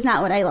app, which is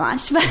not what I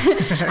launched, but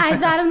I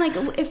thought, I'm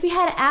like, if we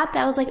had an app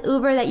that was like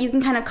Uber, that you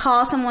can kind of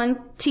call someone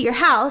to your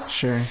house.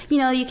 Sure. You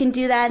know, you can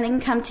do that and they can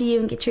come to you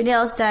and get your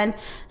nails done.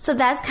 So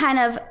that's kind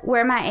of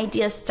where my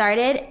idea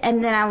started.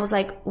 And then I was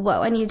like,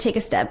 whoa, I need to take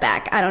a step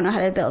back. I don't know how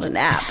to build an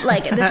app.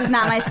 Like, this is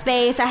not my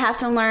space. I have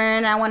to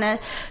learn. I want to.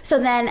 So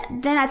then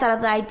I thought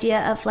of the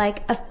idea of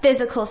like a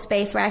physical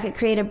space where I could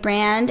create a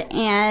brand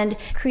and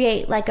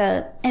create like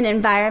an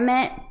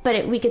environment,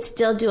 but we could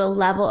still do a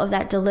level of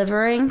that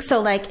delivering.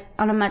 So like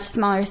on a much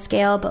smaller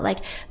scale, but like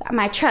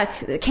my truck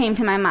came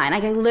to my mind.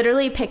 Like I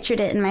literally pictured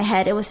it in my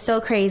head. It was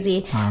so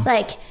crazy. Wow.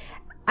 Like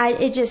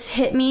it just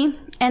hit me.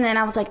 And then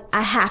I was like,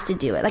 I have to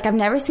do it. Like I've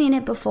never seen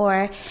it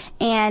before.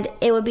 And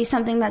it would be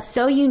something that's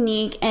so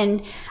unique,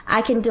 and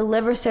I can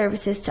deliver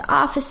services to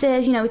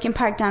offices. You know, we can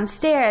park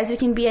downstairs. We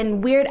can be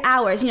in weird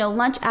hours, you know,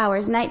 lunch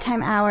hours,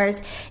 nighttime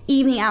hours,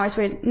 evening hours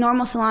where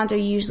normal salons are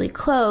usually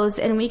closed,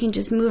 and we can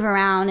just move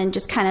around and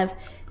just kind of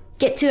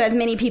get to as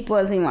many people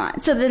as we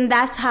want. So then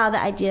that's how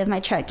the idea of my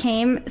truck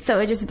came. So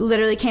it just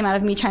literally came out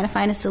of me trying to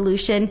find a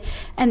solution.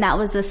 And that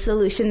was the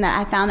solution that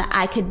I found that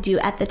I could do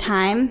at the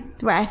time,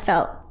 where I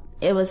felt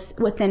it was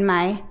within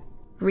my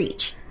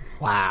reach.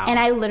 Wow. And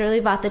I literally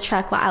bought the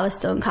truck while I was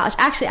still in college.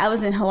 Actually, I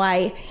was in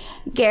Hawaii.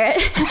 Garrett,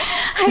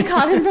 I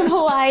called him from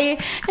Hawaii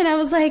and I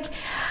was like,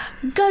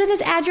 go to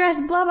this address,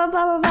 blah, blah,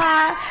 blah,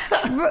 blah,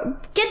 blah.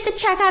 Get the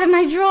check out of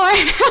my drawer.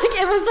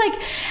 It was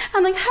like,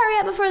 I'm like, hurry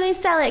up before they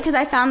sell it. Because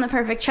I found the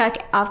perfect truck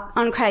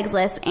on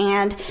Craigslist.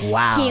 And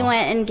wow. He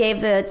went and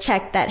gave the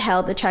check that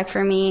held the truck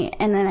for me.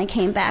 And then I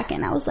came back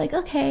and I was like,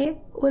 okay,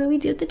 what do we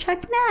do with the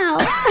truck now?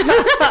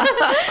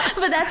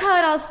 But that's how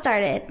it all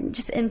started.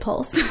 Just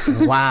impulse.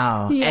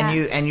 Wow. Yeah.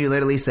 And you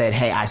literally said,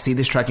 hey, I see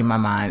this truck in my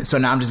mind. So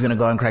now I'm just going to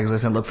go on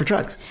Craigslist and look for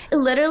trucks.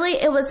 Literally,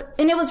 it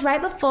was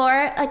right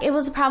before, like it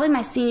was probably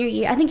my senior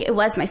year. I think it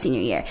was my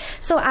senior year.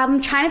 So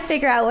I'm trying to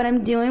figure out what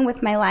I'm doing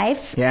with my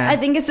life. Yeah. I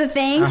think it's the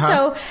thing.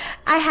 So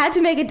I had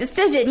to make a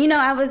decision. You know,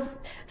 I was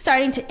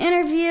starting to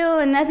interview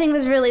and nothing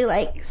was really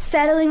like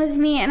settling with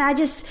me. And I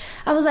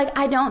was like,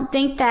 I don't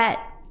think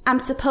that I'm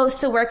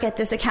supposed to work at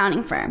this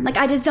accounting firm. Like,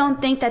 I just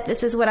don't think that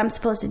this is what I'm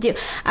supposed to do.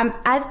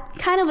 I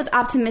kind of was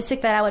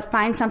optimistic that I would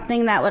find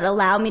something that would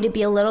allow me to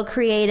be a little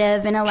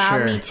creative and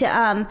allow me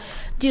to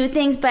do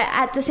things. But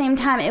at the same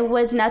time, it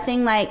was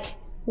nothing like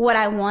what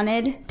I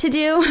wanted to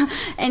do.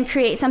 And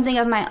create something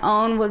of my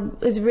own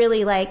was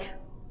really like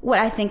what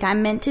I think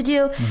I'm meant to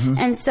do. Mm-hmm.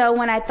 And so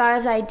when I thought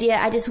of the idea,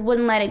 I just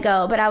wouldn't let it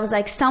go. But I was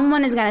like,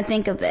 someone is going to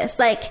think of this.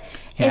 Like,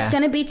 it's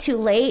going to be too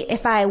late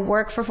if I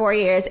work for 4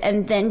 years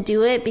and then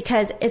do it,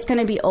 because it's going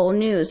to be old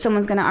news.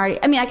 Someone's going to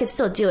I mean, I could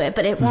still do it,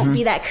 but it won't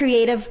be that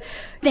creative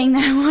thing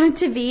that I want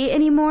it to be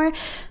anymore.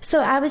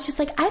 So I was just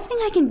like, I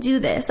think I can do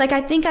this. Like,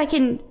 I think I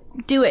can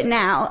do it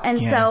now.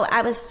 And so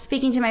I was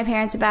speaking to my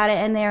parents about it,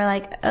 and they were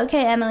like,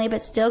 okay, Emily,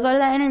 but still go to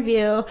that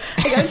interview.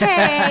 Like,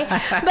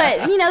 okay.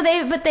 But, you know,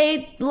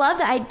 they love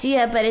the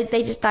idea, but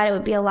they just thought it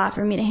would be a lot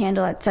for me to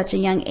handle at such a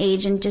young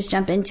age and just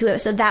jump into it.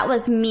 So that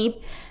was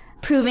me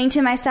proving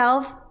to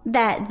myself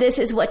that this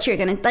is what you're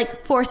going to,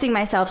 like, forcing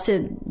myself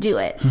to do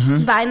it.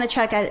 Mm-hmm. Buying the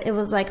truck, it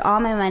was like all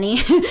my money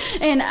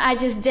and I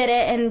just did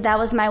it. And that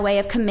was my way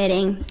of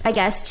committing, I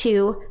guess,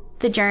 to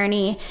the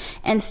journey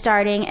and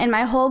starting. And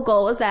my whole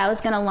goal was that I was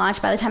going to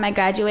launch by the time I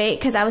graduate,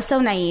 because I was so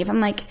naive. I'm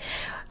like,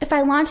 if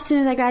I launch as soon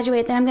as I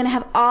graduate, then I'm going to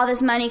have all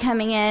this money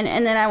coming in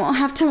and then I won't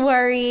have to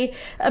worry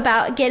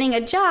about getting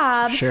a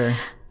job. Sure.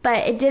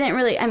 But it didn't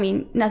really, I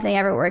mean, nothing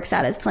ever works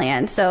out as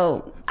planned.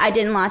 So I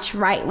didn't launch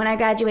right when I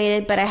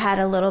graduated, but I had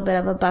a little bit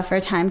of a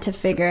buffer time to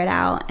figure it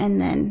out. And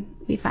then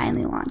we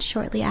finally launched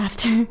shortly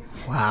after.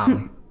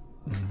 Wow.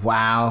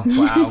 Wow.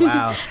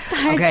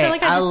 Sorry, okay,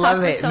 I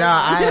love it. No,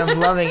 I am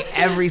loving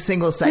every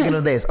single second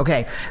of this.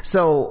 Okay,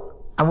 so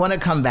I want to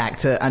come back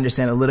to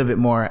understand a little bit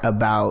more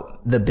about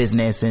the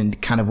business and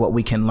kind of what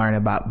we can learn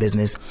about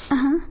business.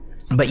 Uh-huh.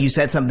 But you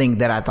said something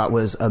that I thought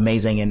was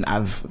amazing, and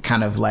I've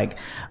kind of like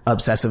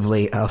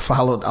obsessively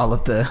followed all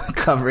of the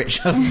coverage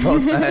of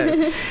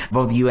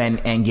both you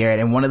and Garrett.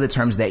 And one of the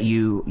terms that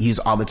you use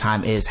all the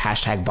time is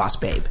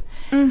 #BossBabe.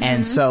 Mm-hmm.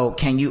 And so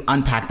can you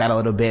unpack that a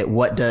little bit?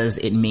 What does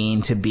it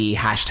mean to be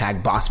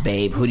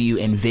 #BossBabe? Who do you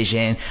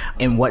envision?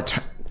 And what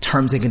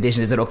terms and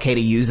conditions, is it okay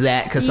to use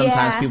that? Because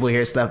sometimes people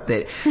hear stuff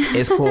that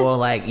is cool.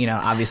 Like, you know,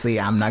 obviously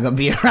I'm not going to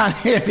be around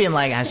here being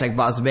like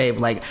 #BossBabe.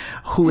 Like,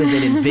 who is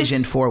it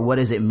envisioned for? What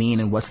does it mean?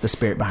 And what's the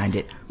spirit behind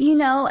it? You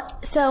know,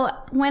 so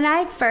when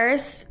I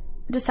first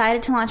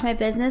decided to launch my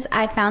business,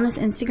 I found this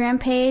Instagram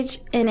page,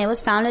 and it was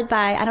founded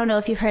by, I don't know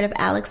if you've heard of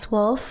Alex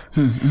Wolf.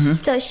 Mm-hmm.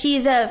 So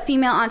she's a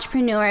female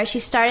entrepreneur. She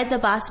started the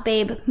Boss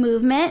Babe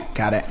movement.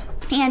 Got it.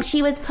 And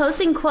she was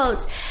posting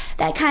quotes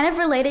that kind of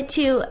related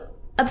to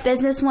a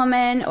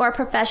businesswoman or a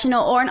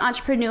professional or an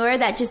entrepreneur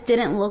that just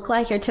didn't look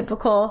like your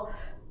typical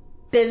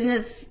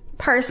business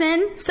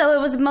person. So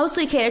it was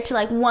mostly catered to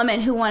like women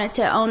who wanted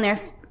to own their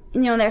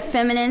their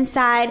feminine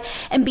side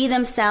and be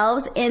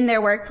themselves in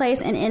their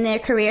workplace and in their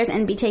careers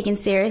and be taken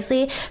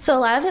seriously. So a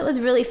lot of it was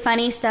really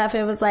funny stuff.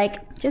 It was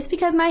like, just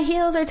because my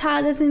heels are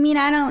tall doesn't mean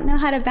I don't know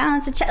how to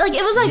balance a check. Like,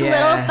 it was like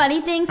little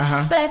funny things,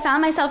 but I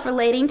found myself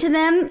relating to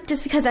them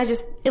just because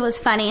it was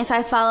funny. And so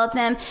I followed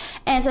them.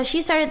 And so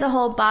she started the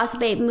whole Boss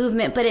Babe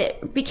movement, but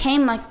it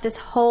became like this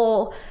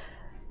whole,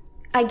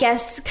 I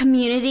guess,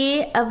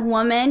 community of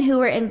women who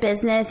were in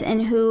business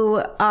and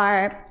who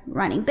are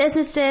running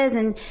businesses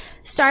and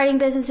starting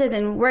businesses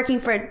and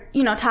working for,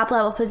 top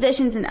level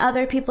positions in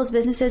other people's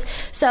businesses.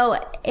 So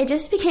it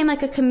just became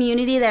like a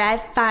community that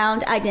I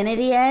found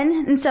identity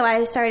in. And so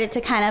I started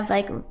to kind of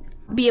like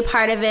be a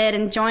part of it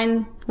and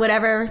join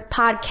whatever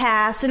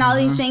podcasts and all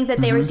these things that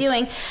they were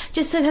doing,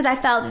 just because I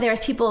felt that there was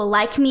people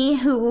like me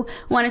who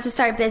wanted to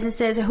start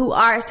businesses, who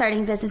are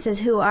starting businesses,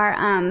 who are,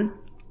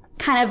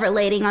 kind of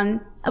relating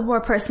on a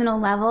more personal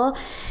level.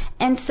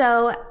 And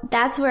so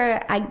that's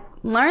where I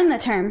learned the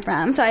term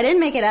from. So I didn't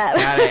make it up.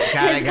 Got it.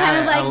 It's kind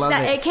of like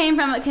that. It came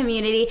from a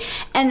community.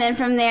 And then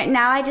from there,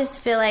 now I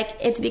just feel like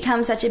it's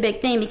become such a big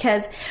thing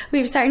because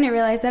we're starting to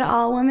realize that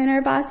all women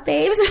are boss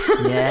babes.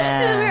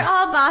 Yeah. We're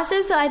all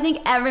bosses. So I think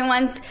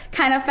everyone's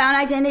kind of found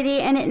identity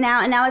in it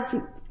now. And now it's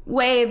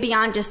way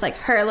beyond just like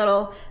her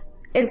little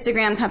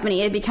Instagram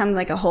company. It becomes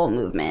like a whole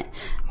movement.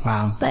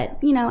 Wow. But,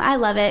 I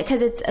love it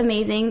because it's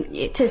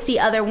amazing to see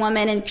other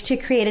women and to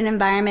create an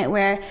environment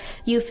where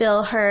you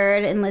feel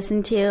heard and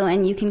listened to,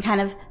 and you can kind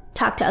of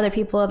talk to other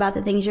people about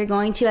the things you're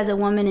going to as a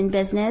woman in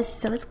business.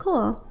 So it's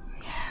cool.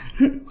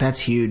 That's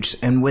huge.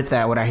 And with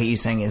that, what I hear you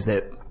saying is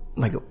that,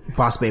 like,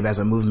 Boss Babe as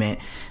a movement,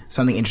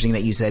 something interesting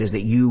that you said is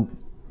that you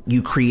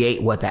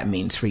create what that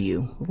means for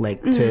you.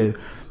 Like, to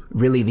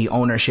really the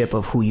ownership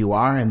of who you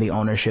are and the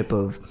ownership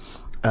of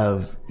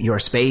your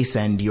space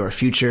and your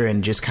future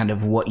and just kind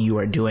of what you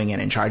are doing and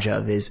in charge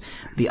of is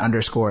the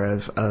underscore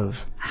of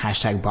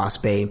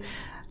 #BossBabe.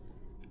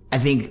 I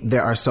think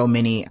there are so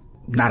many,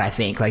 not I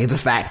think, like it's a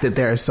fact that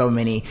there are so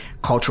many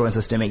cultural and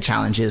systemic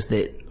challenges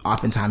that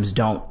oftentimes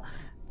don't,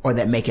 or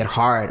that make it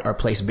hard or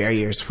place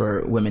barriers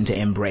for women to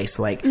embrace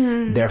like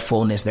their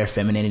fullness, their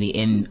femininity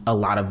in a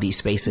lot of these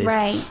spaces.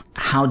 Right.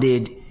 How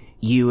did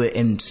you,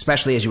 and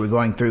especially as you were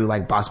going through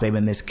like Boss Babe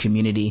in this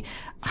community,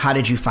 how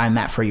did you find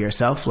that for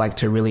yourself? Like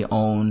to really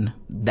own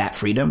that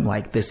freedom?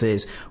 Like, this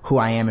is who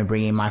I am and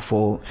bringing my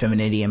full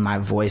femininity and my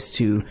voice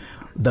to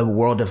the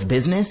world of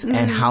business.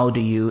 And how do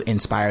you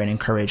inspire and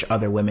encourage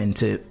other women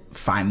to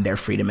find their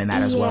freedom in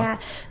that as well? Yeah.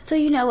 So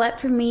you know what?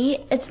 For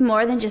me, it's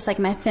more than just like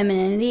my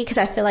femininity, because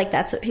I feel like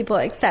that's what people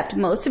accept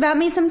most about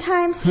me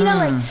sometimes.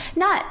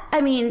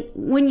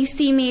 When you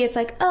see me, it's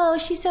like, oh,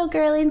 she's so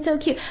girly and so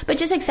cute. But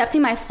just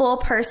accepting my full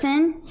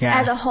person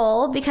as a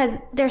whole, because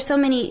there's so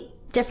many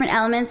different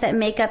elements that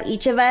make up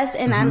each of us,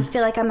 and I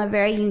feel like I'm a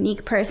very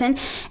unique person.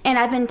 And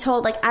I've been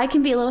told like I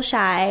can be a little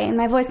shy and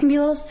my voice can be a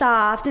little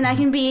soft, and I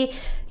can be,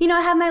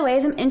 I have my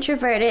ways, I'm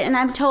introverted, and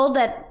I'm told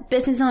that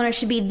business owners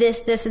should be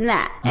this and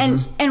that.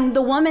 And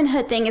the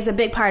womanhood thing is a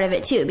big part of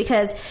it too,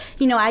 because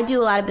I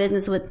do a lot of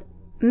business with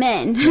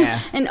men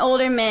and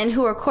older men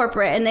who are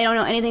corporate and they don't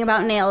know anything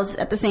about nails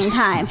at the same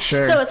time.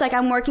 Sure. So it's like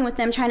I'm working with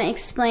them trying to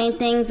explain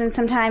things, and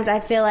sometimes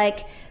I feel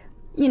like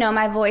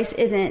my voice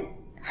isn't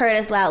heard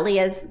as loudly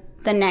as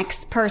the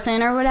next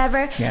person or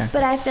whatever. Yeah.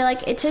 But I feel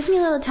like it took me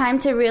a little time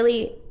to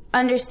really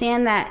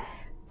understand that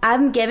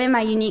I'm given my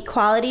unique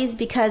qualities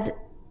because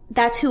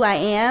that's who I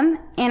am,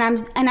 and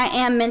I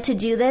am meant to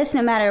do this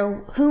no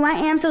matter who I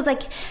am. So it's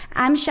like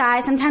I'm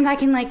shy. Sometimes I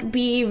can like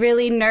be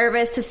really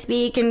nervous to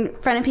speak in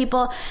front of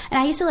people, and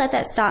I used to let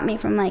that stop me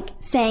from like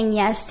saying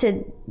yes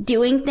to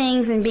doing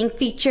things and being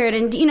featured.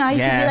 And I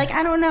used to be like,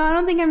 I don't know, I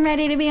don't think I'm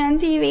ready to be on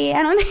TV.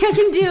 I don't think I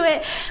can do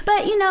it.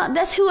 But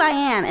that's who I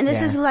am, and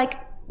this is like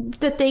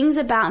the things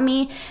about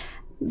me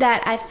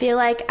that I feel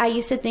like I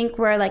used to think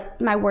were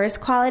like my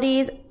worst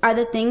qualities are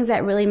the things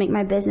that really make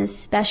my business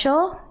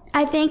special.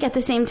 I think at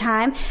the same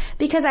time,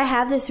 because I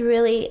have this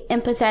really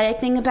empathetic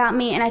thing about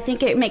me, and I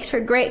think it makes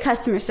for great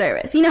customer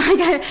service. And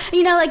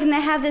I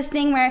have this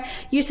thing where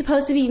you're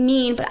supposed to be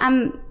mean, but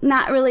I'm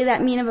not really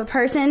that mean of a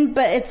person.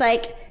 But it's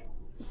like,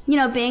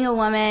 being a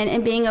woman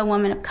and being a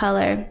woman of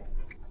color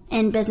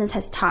in business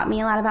has taught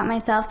me a lot about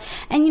myself.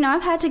 And,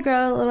 I've had to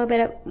grow a little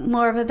bit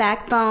more of a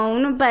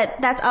backbone, but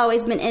that's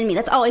always been in me.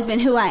 That's always been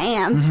who I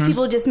am.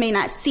 People just may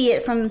not see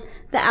it from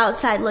the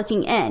outside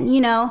looking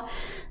in,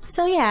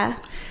 So, yeah.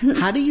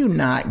 How do you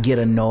not get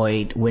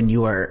annoyed when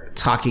you are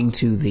talking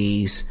to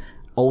these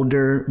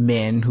older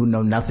men who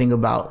know nothing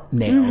about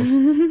nails,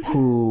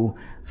 who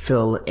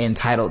feel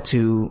entitled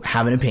to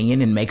have an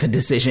opinion and make a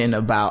decision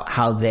about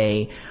how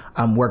they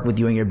work with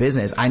you in your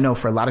business? I know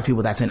for a lot of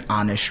people that's an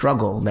honest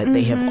struggle, that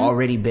they have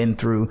already been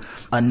through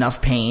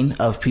enough pain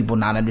of people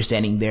not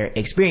understanding their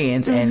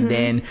experience. And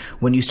then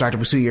when you start to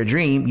pursue your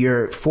dream,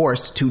 you're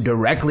forced to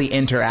directly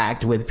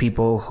interact with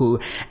people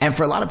who, and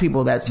for a lot of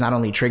people, that's not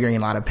only triggering a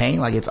lot of pain,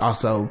 like it's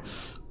also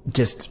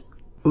just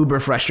uber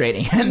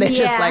frustrating. And they're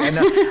just like,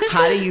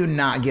 how do you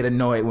not get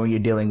annoyed when you're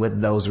dealing with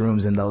those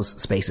rooms and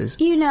those spaces?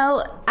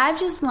 I've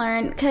just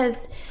learned,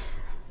 because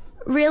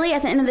really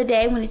at the end of the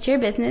day, when it's your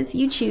business,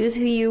 you choose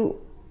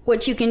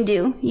what you can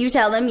do. You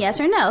tell them yes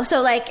or no.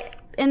 So like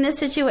in this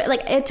situation,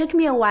 like it took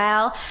me a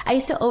while. I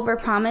used to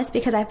overpromise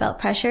because I felt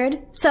pressured.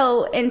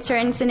 So in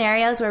certain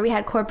scenarios where we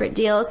had corporate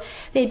deals,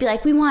 they'd be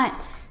like, we want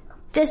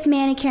this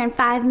manicure in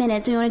 5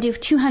 minutes and we want to do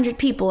 200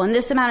 people in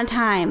this amount of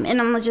time.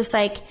 And I'm just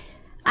like,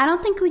 I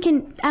don't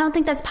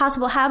think that's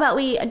possible. How about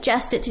we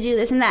adjust it to do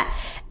this and that?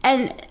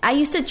 And I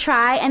used to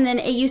try, and then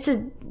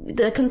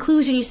the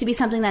conclusion used to be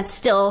something that's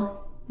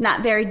still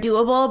not very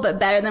doable, but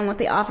better than what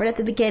they offered at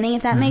the beginning,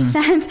 if that makes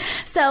sense.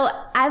 So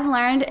I've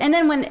learned, and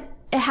then when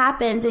it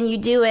happens and you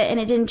do it and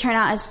it didn't turn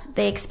out as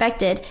they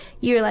expected,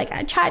 you're like,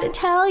 I tried to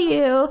tell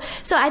you.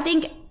 So I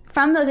think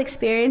from those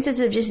experiences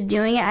of just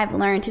doing it, I've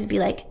learned to be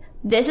like,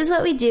 this is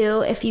what we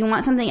do. If you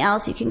want something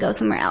else, you can go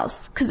somewhere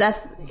else, because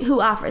that's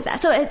who offers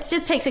that. So it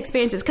just takes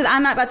experiences, because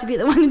I'm not about to be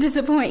the one to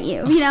disappoint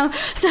you, you know?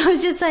 So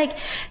it's just like,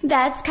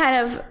 that's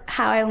kind of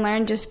how I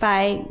learned, just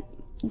by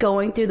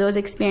going through those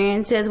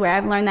experiences where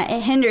I've learned that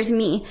it hinders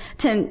me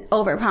to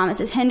overpromise.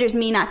 It hinders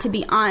me not to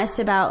be honest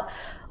about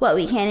what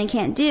we can and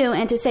can't do,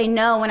 and to say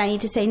no when I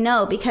need to say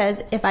no,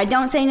 because if I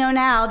don't say no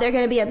now, they're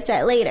going to be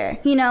upset later,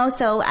 you know?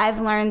 So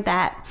I've learned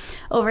that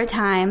over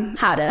time,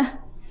 how to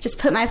just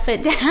put my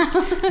foot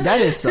down. That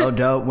is so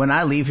dope. When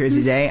I leave here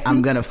today,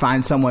 I'm going to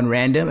find someone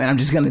random and I'm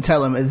just going to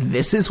tell them,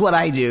 this is what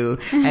I do.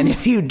 And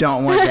if you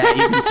don't want that,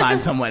 you can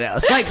find someone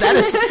else. Like that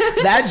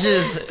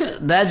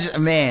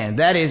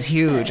is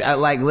huge.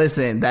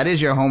 Listen, that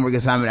is your homework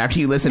assignment after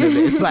you listen to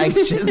this. Like,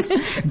 just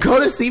go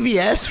to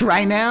CVS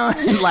right now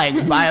and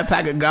like buy a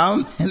pack of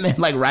gum, and then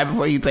like right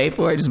before you pay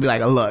for it, just be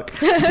like, look,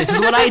 this is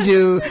what I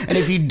do. And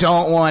if you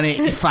don't want it,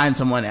 you find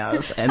someone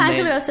else. And find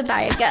someone else to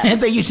buy a gum.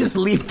 And then you just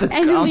leave the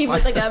gum. You leave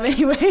with the gum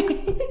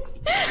anyways.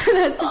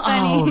 That's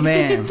funny. Oh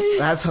man,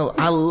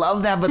 I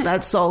love that, but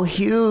that's so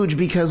huge,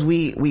 because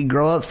we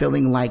grow up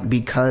feeling like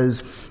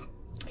because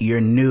you're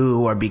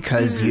new, or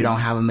because you don't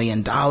have $1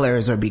 million,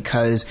 or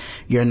because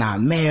you're not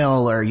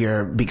male,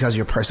 or because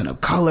you're a person of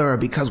color, or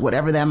because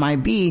whatever that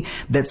might be,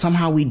 that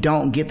somehow we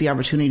don't get the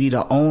opportunity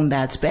to own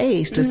that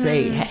space to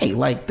say, hey,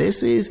 like,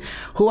 this is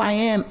who I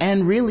am.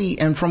 And really,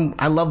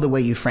 I love the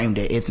way you framed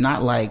it. It's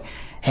not like,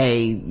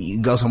 hey,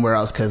 you go somewhere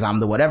else because I'm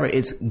the whatever.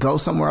 It's go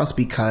somewhere else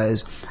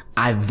because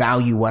I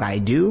value what I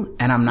do,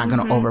 and I'm not going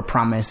to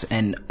overpromise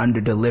and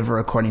underdeliver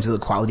according to the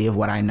quality of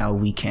what I know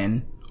we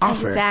can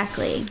offer.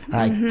 Exactly.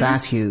 Like,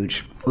 that's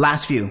huge.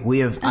 Last few, we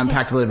have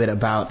unpacked a little bit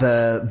about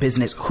the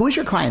business. Who is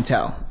your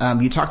clientele?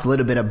 You talked a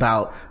little bit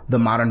about the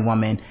modern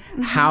woman.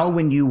 How,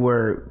 when you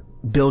were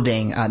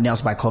building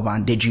Nails by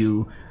Kovan, did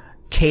you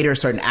cater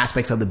certain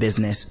aspects of the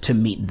business to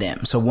meet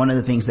them? So one of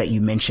the things that you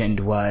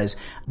mentioned was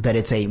that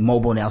it's a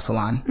mobile nail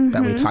salon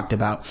that we talked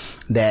about,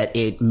 that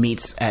it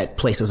meets at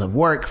places of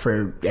work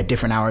at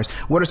different hours.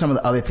 What are some of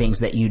the other things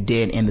that you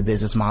did in the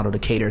business model to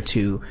cater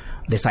to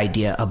this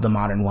idea of the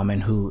modern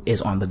woman who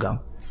is on the go?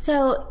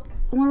 So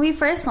when we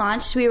first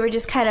launched, we were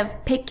just kind of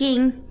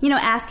picking,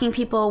 asking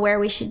people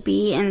where we should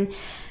be, and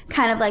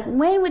kind of like,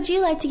 when would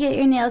you like to get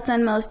your nails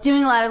done most?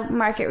 Doing a lot of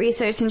market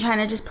research and trying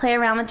to just play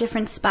around with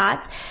different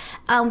spots.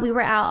 We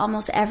were out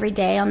almost every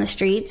day on the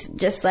streets,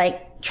 just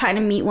like trying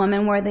to meet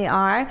women where they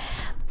are.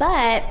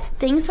 But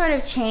things sort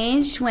of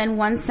changed when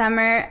one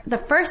summer, the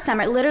first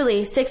summer,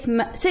 literally 6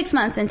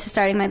 months into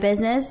starting my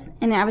business,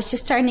 and I was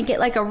just starting to get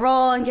like a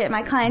roll and get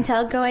my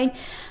clientele going,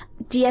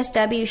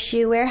 DSW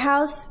Shoe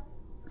Warehouse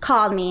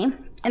called me.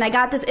 And I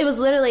got this, it was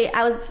literally,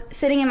 I was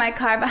sitting in my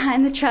car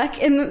behind the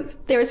truck, and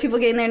there was people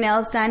getting their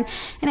nails done,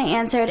 and I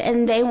answered,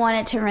 and they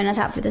wanted to rent us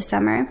out for the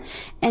summer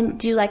and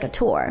do like a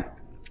tour.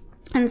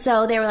 And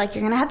so they were like,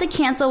 you're going to have to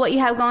cancel what you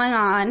have going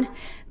on,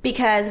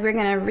 because we're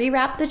going to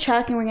rewrap the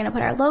truck and we're going to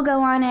put our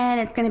logo on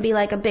it. It's going to be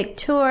like a big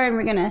tour, and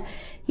we're going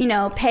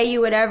to, pay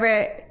you whatever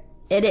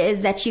it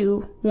is that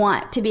you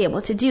want to be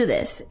able to do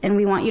this. And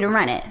we want you to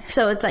run it.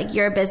 So it's like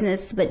your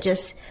business, but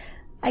just,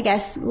 I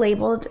guess,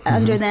 labeled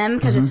under them,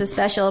 because it's a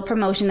special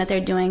promotion that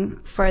they're doing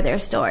for their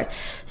stores.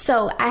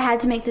 So I had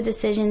to make the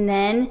decision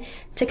then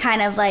to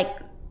kind of like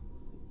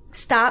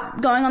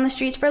stop going on the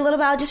streets for a little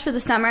while, just for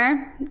the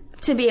summer,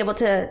 to be able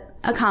to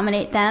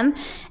accommodate them.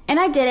 And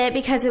I did it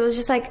because it was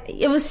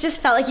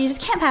just felt like you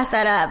just can't pass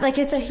that up. Like,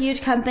 it's a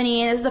huge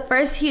company, and it's the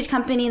first huge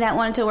company that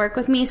wanted to work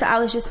with me. So I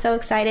was just so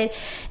excited,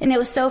 and it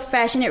was so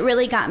fresh, and it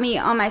really got me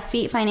on my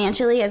feet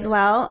financially as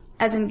well,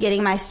 as in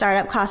getting my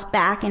startup costs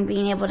back and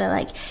being able to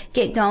like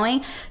get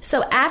going.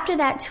 So after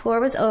that tour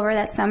was over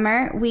that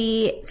summer,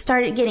 we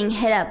started getting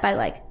hit up by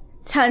like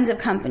tons of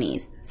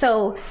companies.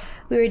 So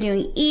we were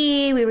doing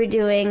we were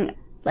doing,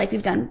 like,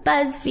 we've done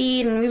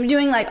BuzzFeed, and we were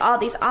doing like all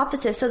these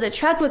offices. So the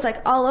truck was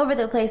like all over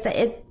the place, that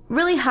it's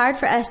really hard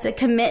for us to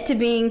commit to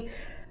being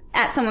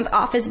at someone's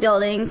office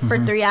building for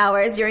 3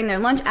 hours during their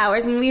lunch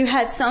hours, when we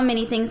had so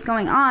many things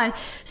going on.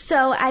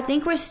 So I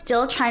think we're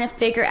still trying to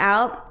figure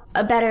out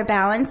a better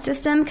balance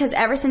system, because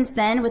ever since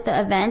then with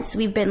the events,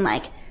 we've been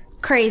like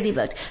crazy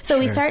booked. So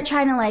we started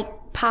trying to like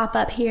pop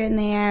up here and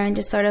there, and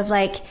just sort of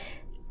like,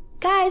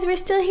 guys, we're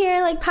still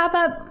here, like pop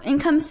up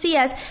and come see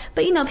us.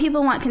 But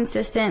people want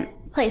consistent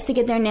place to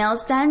get their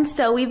nails done.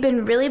 So we've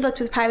been really booked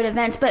with private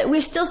events, but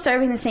we're still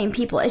serving the same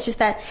people. It's just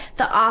that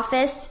the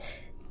office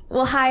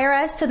will hire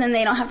us, so then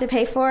they don't have to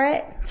pay for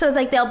it. So it's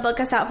like they'll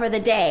book us out for the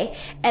day,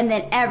 and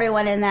then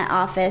everyone in that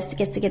office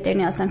gets to get their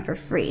nails done for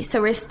free.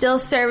 So we're still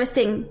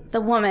servicing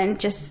the woman,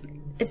 just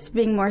it's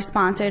being more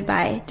sponsored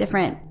by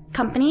different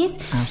companies.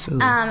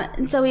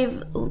 Absolutely. So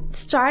we've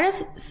sort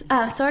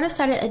of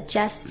started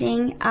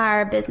adjusting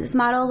our business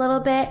model a little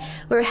bit.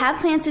 We have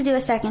plans to do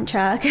a second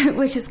truck,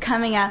 which is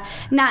coming up.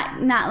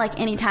 Not like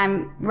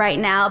anytime right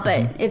now,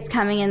 but it's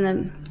coming in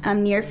the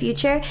near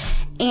future.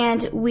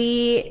 And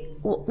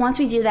once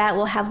we do that,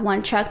 we'll have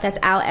one truck that's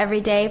out every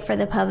day for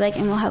the public,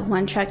 and we'll have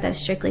one truck that's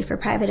strictly for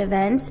private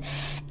events.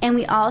 And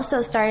we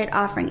also started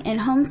offering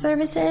in-home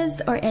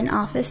services or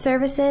in-office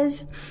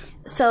services.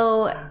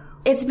 So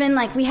it's been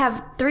like we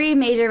have 3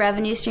 major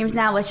revenue streams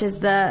now, which is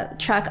the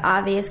truck,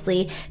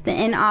 obviously, the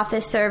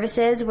in-office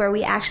services where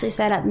we actually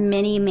set up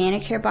mini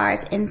manicure bars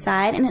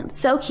inside, and it's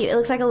so cute. It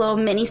looks like a little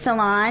mini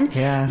salon.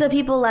 Yeah. So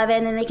people love it,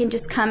 and then they can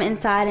just come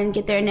inside and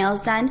get their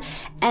nails done.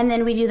 And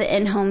then we do the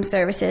in-home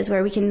services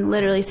where we can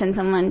literally send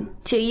someone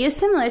to you,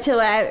 similar to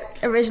what I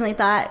originally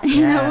thought,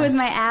 you know, with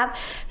my app.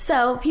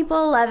 So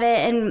people love it,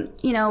 and,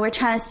 you know, we're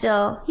trying to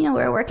still, you know,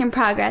 we're a work in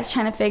progress,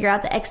 trying to figure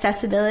out the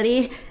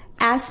accessibility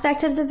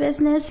aspect of the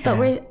business, but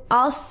we're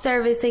all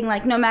servicing,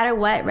 like, no matter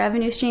what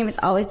revenue stream, it's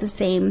always the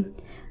same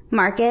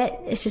market.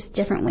 It's just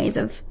different ways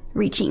of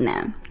reaching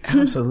them.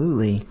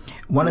 Absolutely.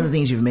 One of the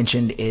things you've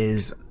mentioned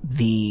is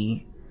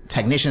the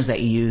technicians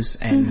that you use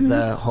and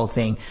the whole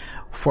thing.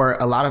 For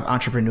a lot of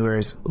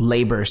entrepreneurs,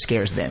 labor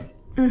scares them.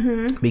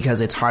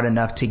 Because it's hard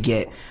enough to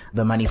get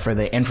the money for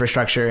the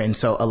infrastructure. And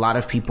so a lot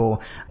of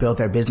people build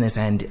their business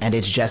and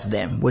it's just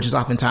them, which is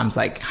oftentimes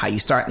like how you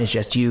start and it's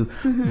just you.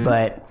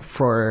 But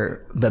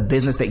for the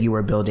business that you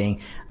were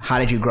building, how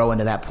did you grow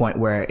into that point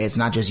where it's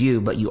not just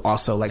you, but you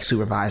also like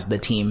supervise the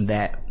team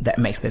that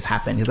makes this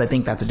happen? Because I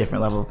think that's a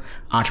different level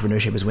of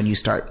entrepreneurship, is when you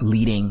start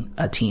leading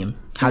a team.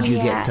 How'd you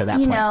get to that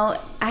point? You know,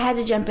 I had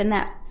to jump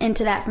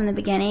into that from the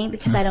beginning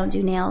because I don't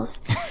do nails.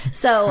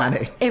 So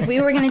if we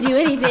were going to do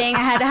anything, I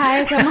had to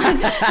hire someone.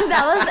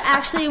 That was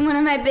actually one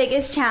of my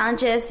biggest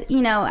challenges.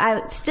 You know,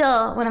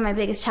 one of my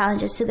biggest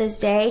challenges to this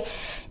day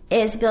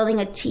is building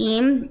a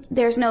team.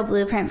 There's no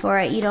blueprint for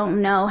it. You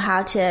don't know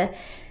how to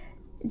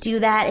do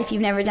that if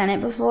you've never done it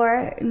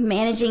before.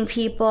 Managing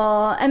people.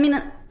 I mean,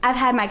 I've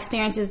had my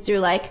experiences through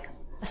like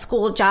a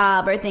school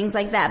job or things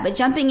like that, but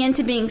jumping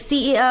into being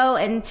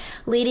CEO and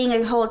leading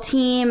a whole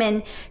team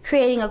and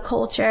creating a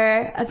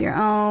culture of your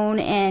own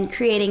and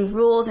creating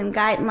rules and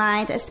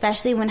guidelines,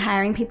 especially when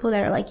hiring people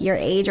that are like your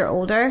age or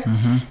older,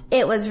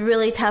 it was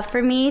really tough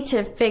for me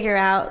to figure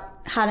out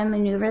how to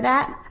maneuver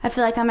that. I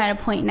feel like I'm at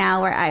a point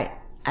now where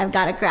I've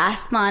got a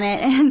grasp on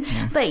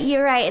it. But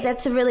you're right,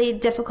 that's a really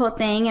difficult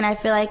thing. And I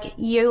feel like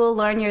you will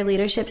learn your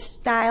leadership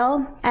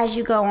style as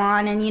you go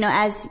on. And, you know,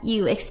 as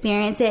you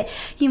experience it,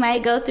 you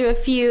might go through a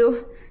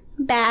few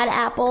bad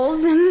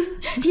apples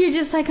and you're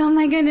just like, oh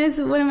my goodness,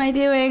 what am I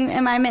doing?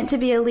 Am I meant to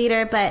be a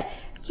leader? But,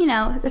 you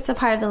know, that's a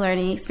part of the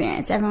learning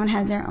experience. Everyone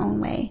has their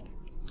own way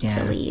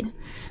to lead.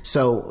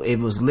 So it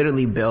was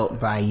literally built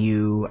by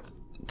you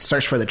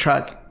searched for the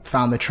truck,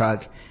 found the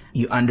truck,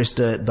 you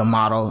understood the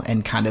model,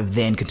 and kind of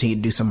then continued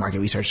to do some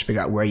market research to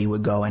figure out where you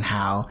would go and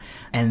how.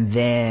 And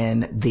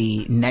then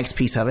the next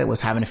piece of it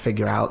was having to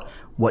figure out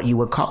what you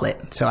would call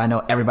it. So I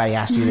know everybody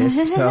asked you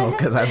this, so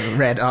because I've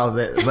read all of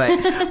it.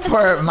 But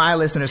for my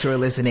listeners who are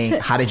listening,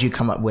 how did you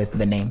come up with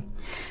the name?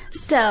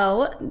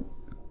 So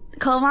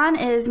Kovan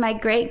is my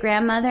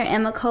great-grandmother,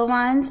 Emma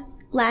Kovan's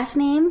last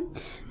name.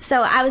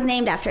 So I was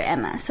named after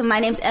Emma. So my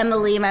name's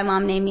Emily. My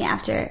mom named me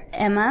after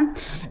Emma.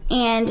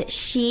 And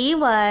she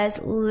was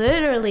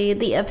literally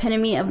the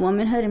epitome of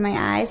womanhood in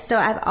my eyes. So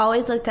I've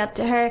always looked up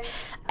to her.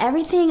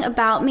 Everything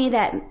about me,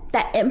 that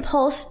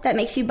impulse that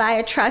makes you buy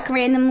a truck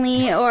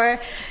randomly, or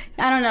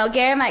I don't know,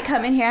 Garrett might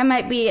come in here, I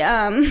might be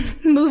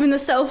moving the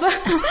sofa,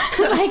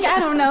 like, I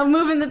don't know,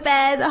 moving the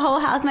bed, the whole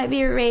house might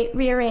be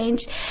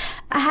rearranged.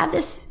 I have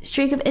this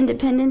streak of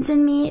independence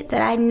in me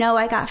that I know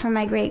I got from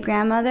my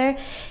great-grandmother,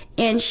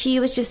 and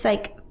she was just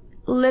like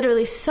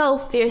literally so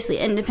fiercely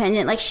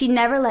independent. Like, she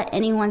never let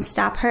anyone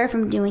stop her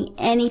from doing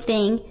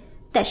anything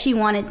that she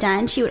wanted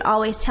done. She would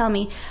always tell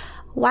me,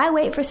 why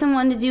wait for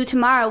someone to do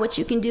tomorrow what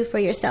you can do for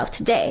yourself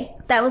today?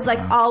 That was like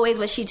always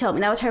what she told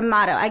me. That was her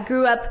motto. I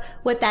grew up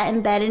with that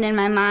embedded in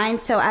my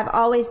mind. So I've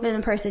always been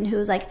the person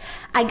who's like,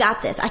 I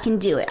got this. I can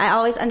do it. I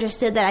always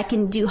understood that I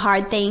can do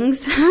hard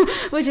things,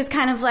 which is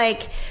kind of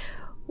like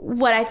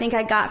what I think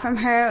I got from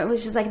her,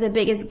 which is like the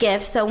biggest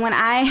gift. So when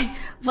I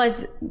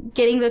was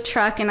getting the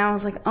truck and I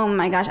was like, oh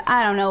my gosh,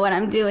 I don't know what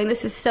I'm doing.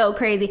 This is so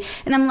crazy.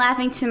 And I'm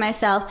laughing to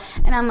myself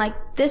and I'm like,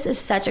 this is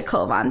such a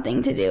Kovan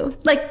thing to do.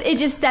 Like,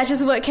 that's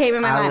just what came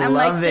in my mind. I'm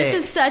like,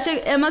 this is such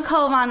a Emma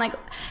Kovan. Like,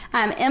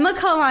 I'm Emma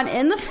Kovan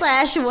in the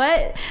flesh.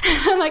 What?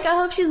 I'm like, I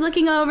hope she's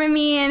looking over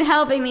me and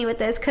helping me with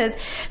this.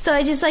 So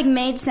it just like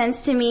made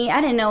sense to me.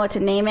 I didn't know what to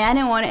name it. I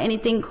didn't want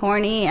anything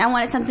corny. I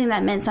wanted something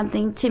that meant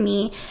something to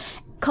me.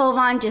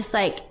 Kovan just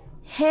like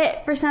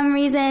hit for some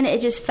reason.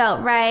 It just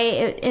felt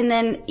right. And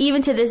then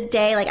even to this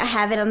day, like I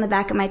have it on the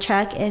back of my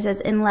truck. It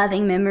says in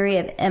loving memory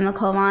of Emma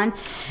Kovan.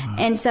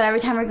 And so every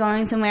time we're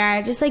going somewhere,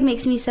 it just like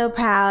makes me so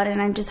proud. And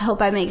I just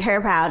hope I make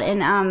her proud.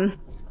 And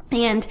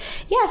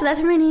yeah, so that's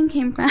where my name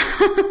came from.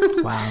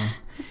 Wow.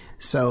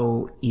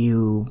 So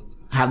you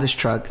have this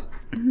truck,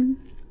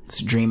 this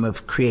dream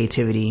of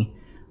creativity,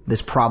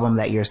 this problem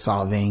that you're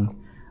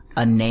solving,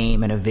 a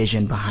name and a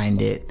vision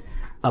behind it,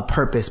 a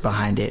purpose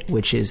behind it,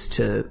 which is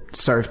to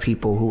serve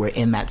people who are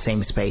in that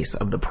same space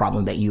of the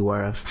problem that you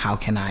were of. How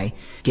can I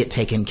get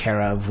taken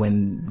care of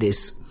when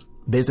this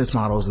business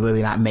model is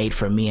literally not made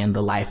for me and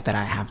the life that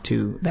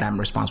that I'm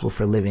responsible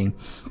for living.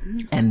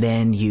 And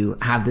then you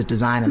have the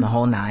design and the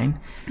whole nine.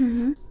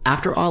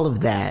 After all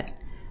of that,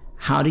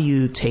 how do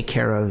you take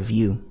care of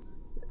you,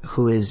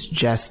 who is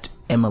just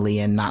Emily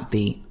and not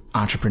the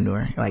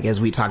entrepreneur? Like,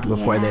 as we talked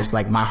before this,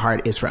 like my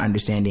heart is for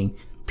understanding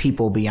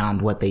people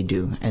beyond what they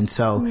do. And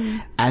so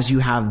as you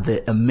have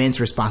the immense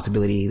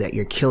responsibility that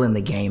you're killing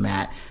the game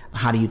at,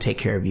 how do you take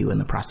care of you in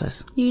the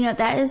process? You know,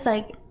 that is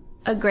like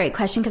a great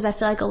question, because I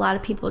feel like a lot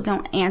of people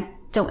don't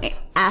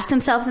ask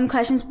themselves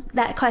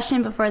that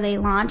question before they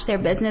launch their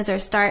business or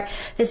start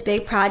this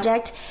big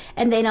project,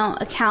 and they don't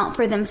account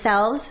for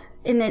themselves.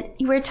 And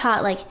we're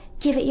taught like,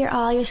 give it your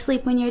all, you'll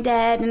sleep when you're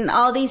dead, and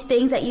all these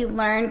things that you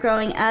learn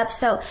growing up.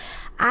 So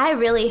I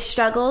really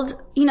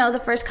struggled. You know, the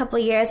first couple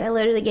of years, I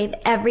literally gave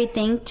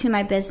everything to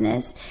my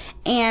business.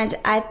 And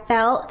I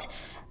felt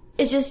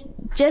it's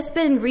just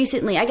been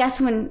recently, I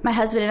guess when my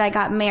husband and I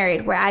got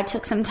married, where I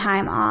took some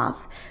time off,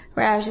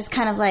 where I was just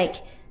kind of like,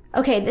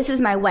 okay, this is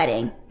my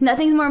wedding.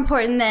 Nothing's more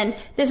important than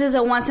this is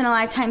a once in a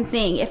lifetime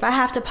thing. If I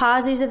have to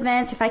pause these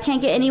events, if I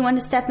can't get anyone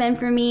to step in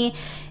for me,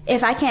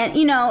 if I can't,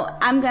 you know,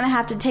 I'm going to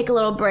have to take a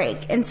little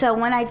break. And so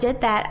when I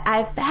did that,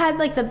 I had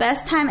like the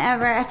best time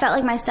ever. I felt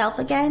like myself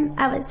again,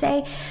 I would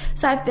say.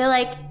 So I feel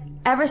like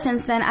ever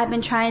since then, I've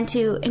been trying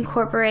to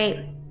incorporate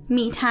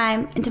me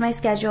time into my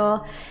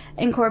schedule,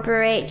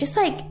 incorporate just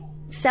like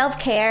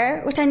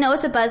self-care, which I know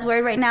it's a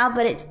buzzword right now,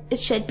 but it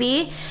should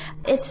be.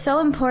 It's so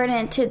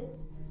important to,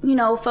 you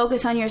know,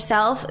 focus on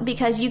yourself,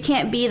 because you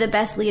can't be the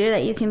best leader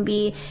that you can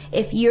be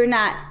if you're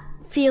not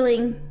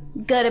feeling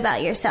good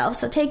about yourself.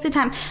 So take the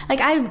time. Like,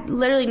 I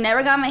literally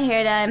never got my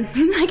hair done.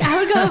 Like,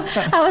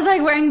 I was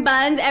like wearing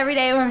buns every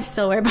day. I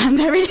still wear buns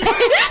every day.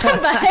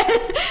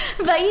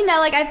 but you know,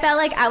 like, I felt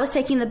like I was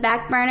taking the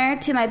back burner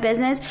to my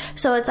business.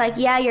 So it's like,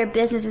 yeah, your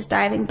business is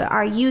thriving, but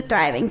are you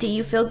thriving? Do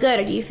you feel good?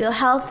 Or do you feel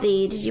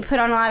healthy? Did you put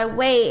on a lot of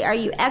weight? Are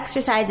you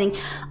exercising?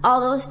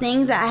 All those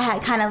things that I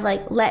had kind of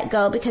like let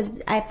go, because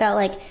I felt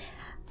like,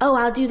 oh,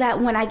 I'll do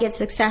that when I get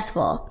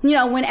successful. You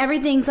know, when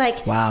everything's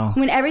like, wow,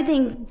 when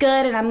everything's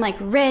good and I'm like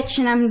rich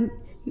and I'm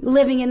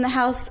living in the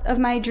house of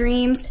my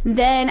dreams,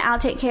 then I'll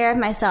take care of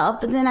myself.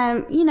 But then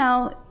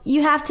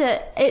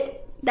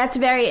that's a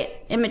very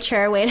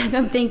immature way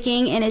of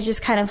thinking. And it's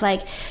just kind of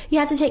like, you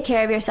have to take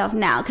care of yourself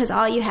now, because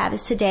all you have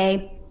is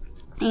today.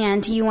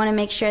 And you want to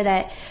make sure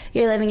that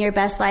you're living your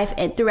best life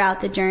throughout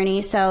the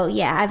journey. So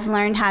yeah, I've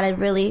learned how to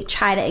really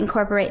try to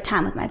incorporate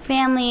time with my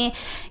family.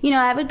 You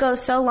know, I would go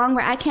so long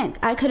where I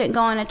couldn't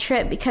go on a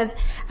trip because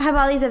I have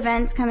all these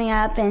events coming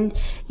up, and,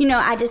 you know,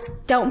 I just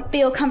don't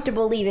feel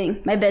comfortable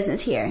leaving my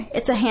business here.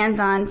 It's a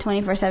hands-on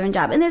 24/7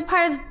 job. And there's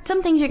part of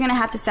some things you're going to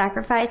have to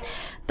sacrifice,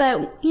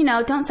 but, you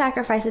know, don't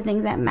sacrifice the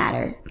things that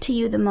matter to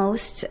you the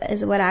most,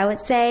 is what I would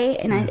say.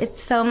 And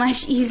it's so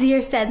much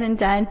easier said than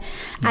done.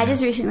 I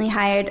just recently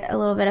hired a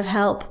little bit of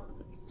help.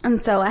 And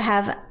so I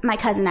have, my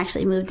cousin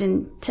actually moved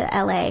into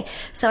LA.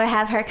 So I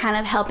have her kind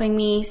of helping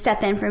me,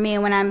 step in for me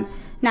when I'm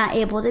not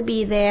able to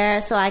be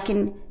there, so I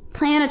can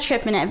plan a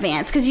trip in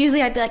advance. Because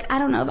usually I'd be like, I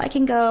don't know if I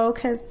can go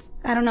because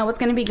I don't know what's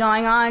going to be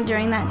going on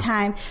during that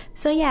time.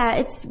 So yeah,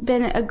 it's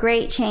been a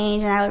great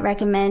change, and I would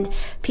recommend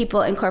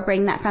people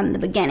incorporating that from the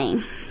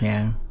beginning.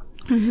 Yeah.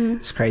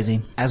 It's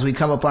crazy. As we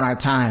come up on our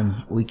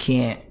time, we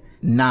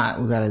got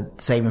to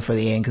save it for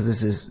the end because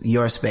this is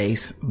your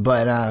space.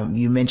 But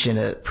you mentioned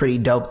a pretty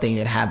dope thing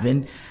that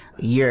happened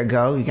a year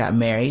ago. You got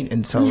married.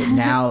 And so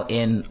now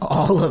in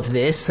all of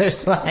this,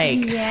 there's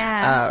like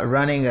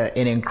running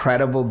an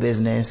incredible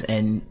business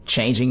and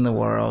changing the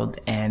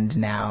world, and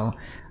now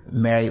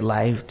married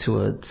life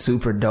to a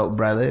super dope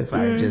brother, if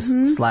I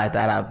just slide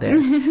that out there.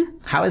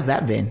 How has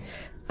that been?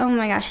 Oh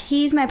my gosh,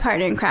 he's my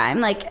partner in crime.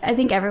 Like, I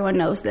think everyone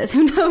knows this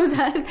who knows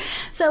us.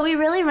 So we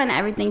really run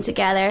everything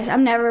together.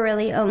 I'm never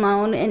really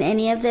alone in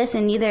any of this,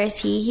 and neither is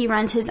he. He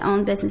runs his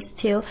own business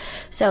too.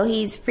 So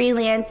he's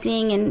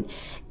freelancing, and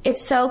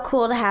it's so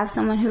cool to have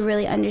someone who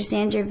really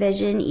understands your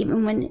vision,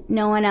 even when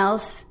no one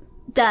else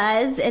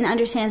does, and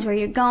understands where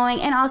you're going,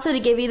 and also to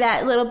give you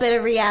that little bit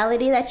of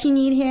reality that you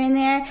need here and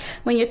there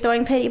when you're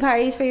throwing pity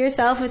parties for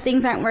yourself if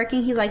things aren't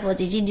working. He's like, well,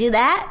 did you do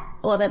that?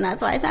 Well, then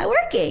that's why it's not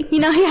working. You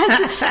know, he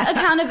has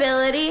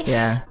accountability.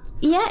 Yeah.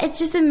 Yeah, it's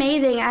just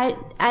amazing.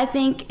 I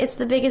think it's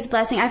the biggest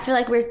blessing. I feel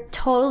like we're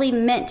totally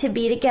meant to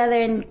be together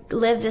and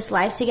live this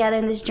life together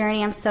in this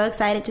journey. I'm so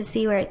excited to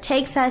see where it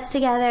takes us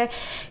together,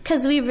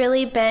 because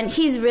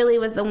he's really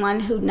was the one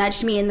who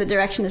nudged me in the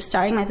direction of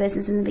starting my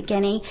business in the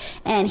beginning.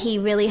 And he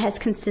really has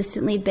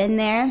consistently been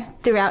there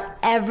throughout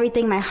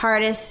everything, my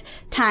hardest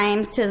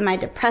times to my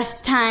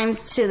depressed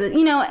times to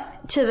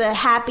the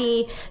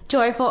happy,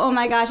 joyful, oh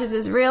my gosh, this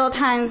is real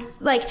times.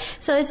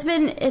 So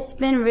it's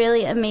been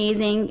really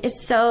amazing.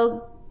 It's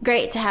so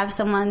great to have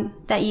someone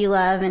that you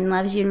love and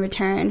loves you in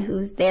return,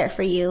 who's there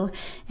for you.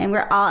 And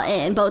we're all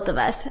in, both of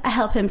us. I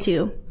help him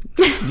too.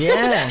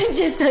 Yeah.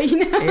 Just so you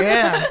know.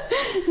 Yeah.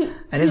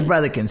 And his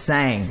brother can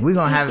sing. We're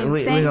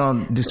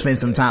gonna spend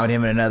some time with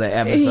him in another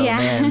episode,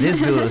 man. This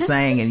dude was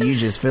singing and you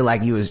just feel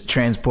like you was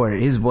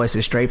transported. His voice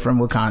is straight from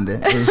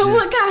Wakanda. It's just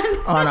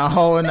Wakanda. On a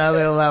whole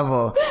another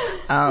level.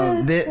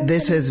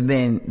 This has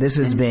been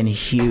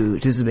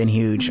huge. This has been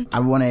huge.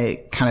 I want to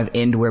kind of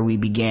end where we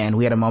began.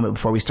 We had a moment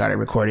before we started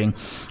recording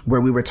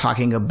where we were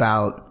talking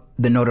about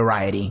the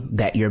notoriety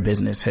that your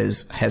business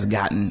has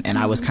gotten. And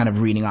I was kind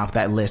of reading off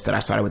that list that I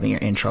started with in your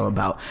intro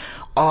about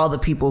all the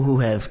people who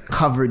have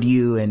covered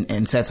you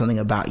and said something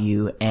about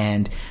you.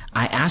 And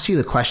I asked you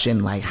the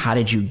question, like, how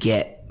did you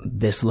get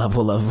this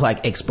level of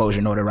like exposure,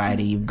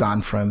 notoriety? You've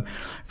gone from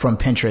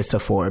Pinterest to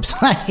Forbes.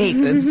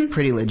 That's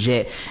pretty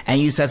legit.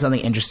 And you said something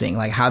interesting.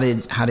 Like, how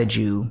did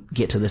you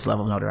get to this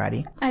level of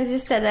notoriety? I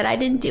just said that I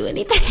didn't do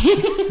anything.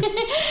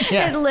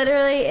 Yeah. It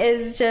literally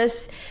is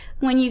just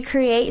when you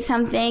create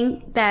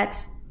something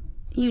that's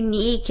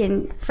unique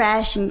and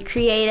fresh and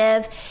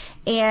creative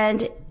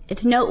and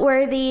it's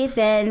noteworthy,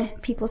 then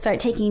people start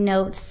taking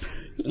notes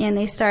and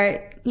they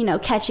start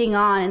catching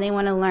on and they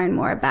want to learn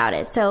more about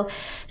it. So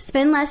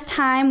spend less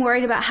time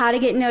worried about how to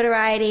get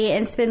notoriety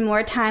and spend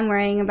more time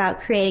worrying about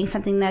creating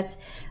something that's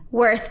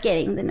worth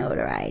getting the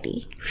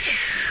notoriety.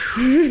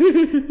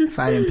 If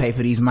I didn't pay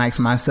for these mics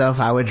myself,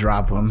 I would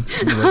drop them.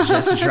 I would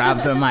just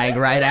drop the mic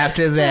right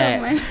after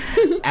that.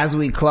 As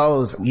we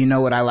close, you know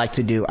what I like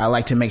to do? I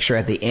like to make sure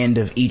at the end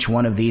of each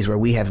one of these where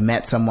we have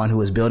met someone who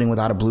is building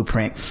without a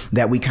blueprint,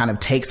 that we kind of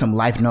take some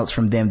life notes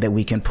from them that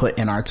we can put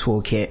in our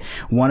toolkit.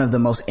 One of the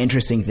most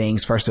interesting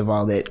things, first of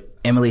all, that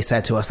Emily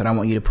said to us that I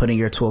want you to put in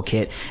your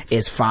toolkit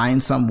is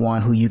find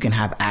someone who you can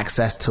have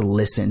access to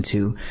listen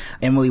to.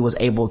 Emily was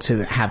able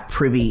to have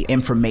privy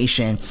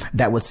information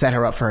that would set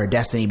her up for her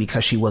destiny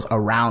because she was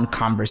around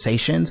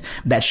conversations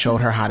that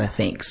showed her how to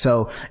think.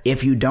 So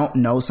if you don't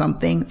know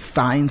something,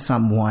 find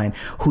someone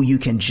who you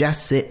can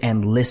just sit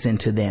and listen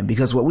to them,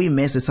 because what we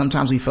miss is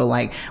sometimes we feel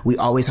like we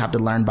always have to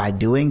learn by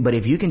doing. But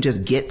if you can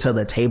just get to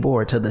the table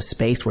or to the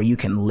space where you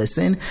can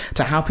listen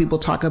to how people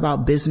talk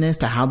about business,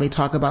 to how they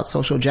talk about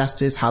social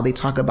justice, how they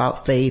talk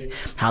about faith,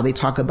 how they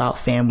talk about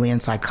family and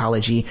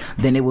psychology,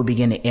 then it will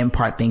begin to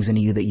impart things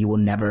into you that you will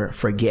never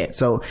forget.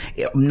 So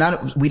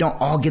we don't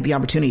all get the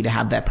opportunity to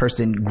have that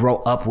person grow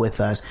up with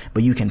us,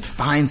 but you can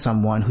find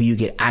someone who you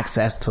get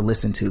access to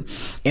listen to.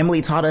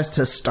 Emily taught us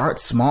to start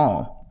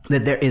small,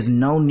 that there is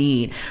no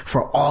need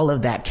for all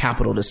of that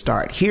capital to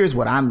start. Here's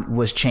what I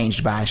was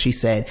changed by. She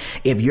said,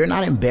 if you're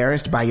not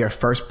embarrassed by your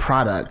first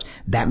product,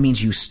 that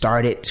means you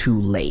started too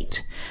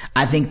late.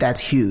 I think that's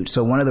huge.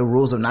 So one of the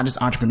rules of not just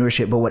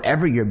entrepreneurship, but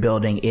whatever you're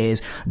building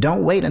is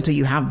don't wait until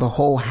you have the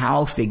whole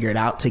how figured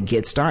out to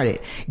get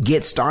started.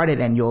 Get started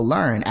and you'll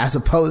learn, as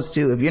opposed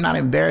to if you're not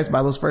embarrassed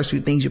by those first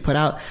few things you put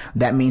out,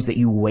 that means that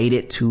you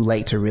waited too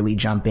late to really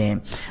jump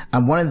in.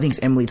 One of the things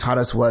Emily taught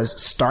us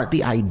was start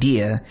the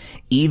idea,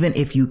 even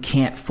if you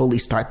can't fully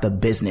start the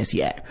business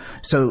yet.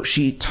 So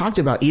she talked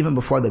about even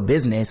before the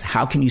business,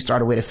 how can you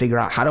start a way to figure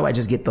out how do I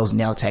just get those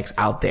nail techs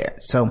out there?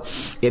 So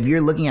if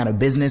you're looking at a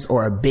business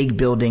or a big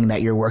building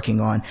that you're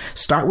working on,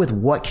 start with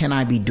what can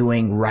I be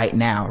doing right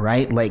now,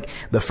 right? Like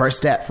the first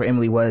step for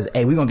Emily was,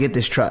 hey, we're going to get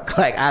this truck.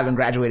 Like I haven't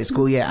graduated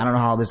school yet. I don't know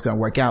how all this is going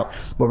to work out,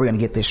 but we're going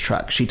to get this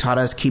truck. She taught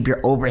us keep your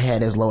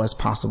overhead as low as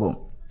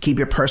possible. Keep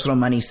your personal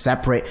money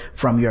separate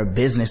from your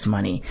business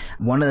money.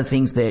 One of the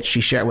things that she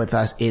shared with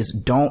us is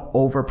don't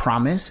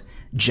overpromise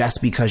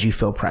just because you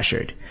feel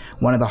pressured.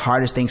 One of the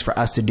hardest things for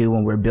us to do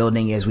when we're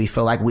building is we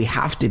feel like we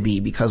have to be,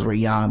 because we're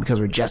young, because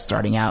we're just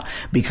starting out,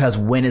 because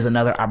when is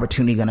another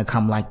opportunity going to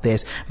come like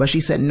this? But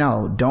she said,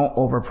 no, don't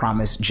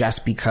overpromise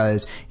just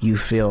because you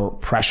feel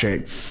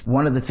pressured.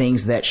 One of the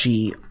things that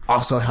she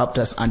also helped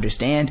us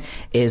understand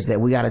is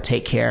that we got to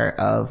take care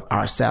of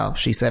ourselves.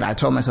 She said, I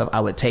told myself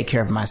I would take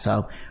care of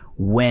myself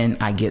when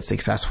I get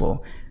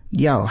successful.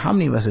 Yo, how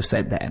many of us have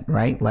said that,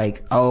 right?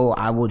 Like, oh,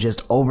 I will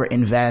just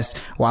overinvest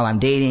while I'm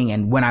dating,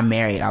 and when I'm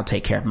married, I'll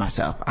take care of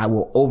myself. I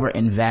will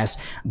overinvest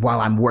while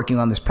I'm working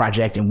on this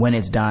project, and when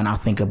it's done, I'll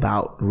think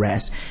about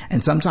rest.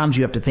 And sometimes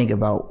you have to think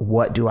about,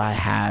 what do I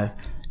have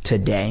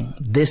today?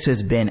 This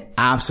has been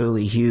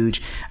absolutely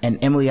huge.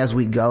 And Emily, as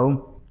we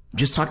go,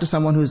 just talk to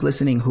someone who's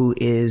listening who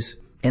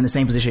is in the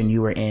same position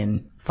you were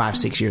in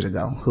 5-6 years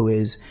ago, who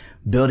is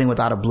building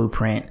without a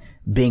blueprint,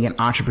 being an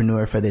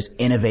entrepreneur for this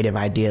innovative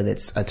idea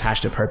that's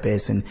attached to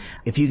purpose. And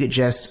if you could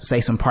just say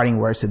some parting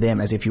words to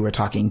them as if you were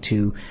talking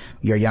to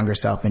your younger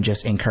self and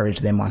just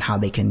encourage them on how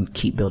they can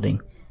keep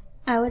building.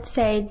 I would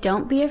say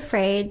don't be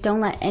afraid.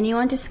 Don't let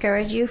anyone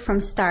discourage you from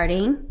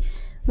starting.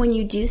 When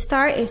you do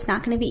start, it's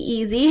not going to be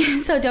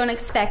easy, so don't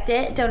expect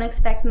it. Don't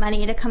expect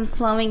money to come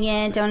flowing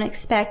in. Don't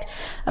expect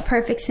a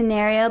perfect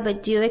scenario,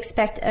 but do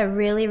expect a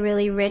really,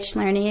 really rich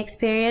learning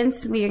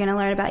experience where you're going to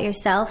learn about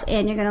yourself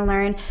and you're going to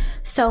learn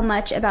so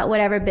much about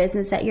whatever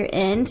business that you're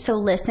in. So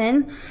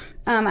listen.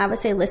 I would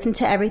say listen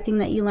to everything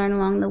that you learn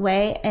along the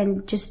way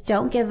and just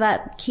don't give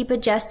up. Keep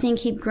adjusting,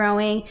 keep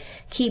growing,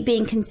 keep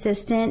being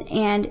consistent,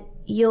 and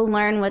you'll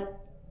learn what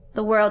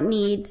the world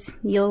needs.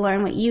 You'll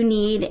learn what you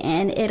need,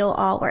 and it'll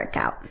all work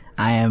out.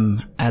 I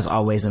am, as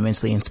always,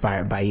 immensely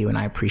inspired by you, and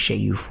I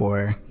appreciate you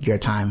for your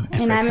time.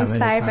 And I'm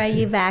inspired by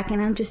you back,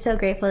 and I'm just so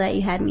grateful that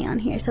you had me on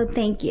here. So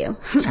thank you.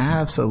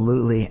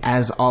 Absolutely.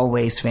 As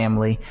always,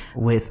 family,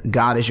 with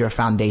God as your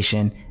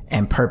foundation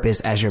and purpose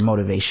as your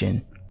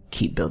motivation,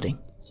 keep building.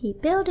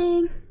 Keep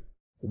building.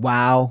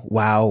 Wow,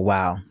 wow,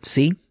 wow.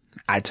 See,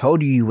 I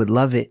told you would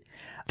love it.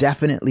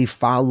 Definitely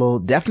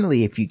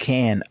if you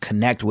can,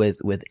 connect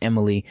with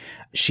Emily.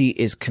 She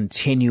is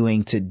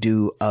continuing to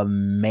do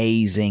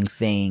amazing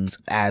things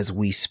as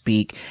we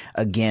speak.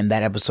 Again,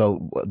 that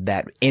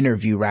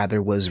interview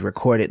was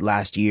recorded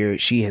last year.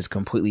 She has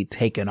completely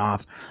taken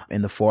off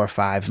in the 4 or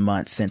 5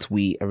 months since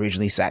we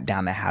originally sat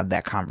down to have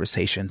that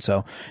conversation.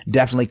 So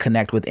definitely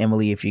connect with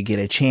Emily if you get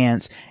a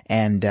chance.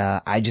 And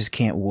I just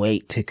can't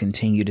wait to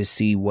continue to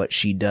see what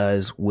she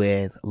does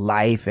with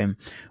life and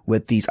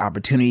with these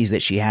opportunities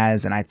that she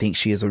has. And I think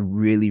she is a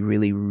really,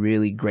 really,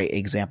 really great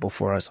example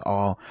for us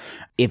all.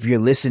 If you're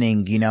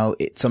listening,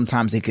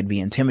 sometimes it could be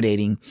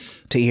intimidating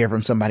to hear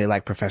from somebody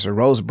like Professor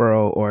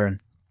Roseborough or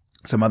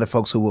some other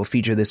folks who will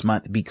feature this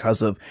month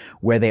because of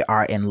where they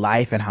are in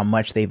life and how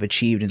much they've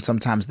achieved. And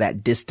sometimes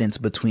that distance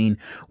between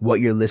what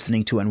you're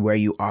listening to and where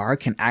you are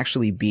can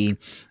actually be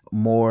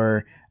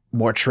more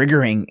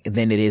triggering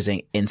than it is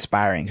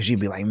inspiring, because you'd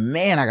be like,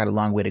 man, I got a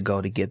long way to go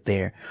to get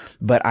there.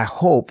 But I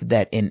hope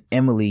that in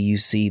Emily, you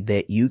see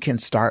that you can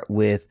start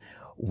with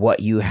what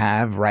you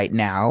have right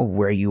now,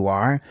 where you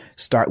are.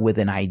 Start with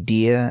an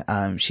idea.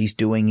 She's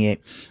doing it,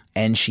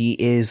 and she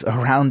is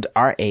around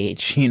our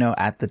age,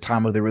 at the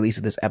time of the release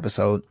of this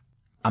episode.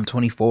 I'm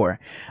 24.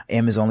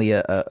 Em is only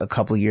a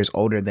couple of years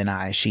older than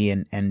I. She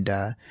and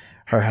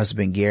her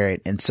husband,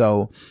 Garrett. And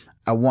so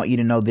I want you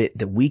to know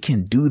that we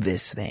can do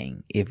this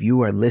thing. If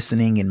you are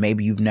listening and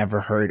maybe you've never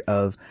heard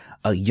of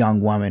a young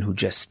woman who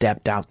just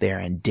stepped out there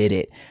and did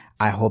it,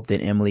 I hope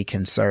that Emily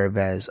can serve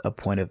as a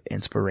point of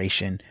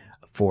inspiration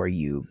for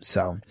you.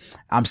 So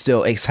I'm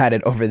still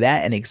excited over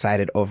that and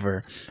excited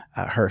over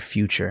her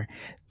future.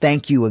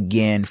 Thank you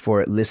again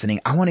for listening.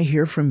 I want to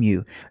hear from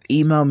you.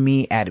 Email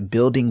me at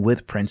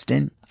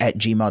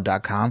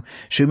buildingwithprinceton@gmail.com.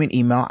 Shoot me an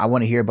email. I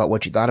want to hear about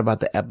what you thought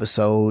about the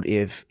episode.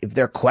 If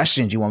there are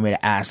questions you want me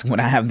to ask when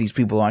I have these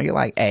people on, you're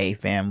like, hey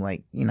fam,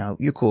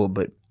 you're cool,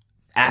 but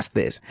ask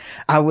this.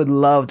 I would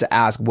love to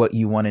ask what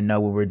you want to know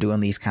when we're doing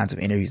these kinds of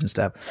interviews and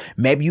stuff.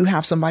 Maybe you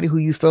have somebody who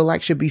you feel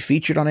like should be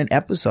featured on an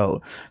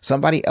episode.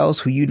 Somebody else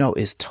who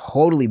is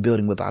totally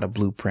building without a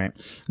blueprint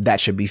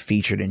that should be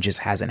featured and just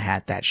hasn't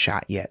had that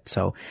shot yet.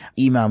 So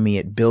email me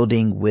at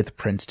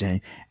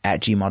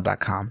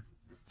buildingwithprinceton@gmail.com.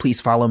 Please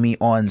follow me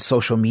on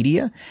social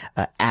media,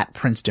 at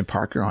Princeton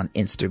Parker on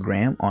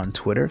Instagram, on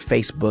Twitter,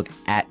 Facebook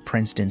at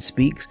Princeton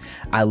Speaks.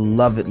 I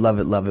love it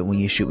when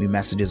you shoot me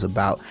messages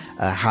about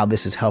how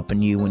this is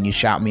helping you. When you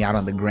shout me out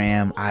on the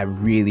gram, I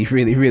really,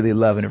 really, really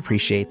love and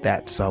appreciate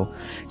that. So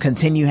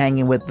continue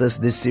hanging with us.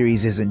 This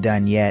series isn't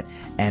done yet,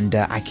 and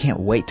I can't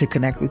wait to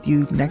connect with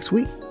you next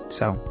week.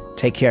 So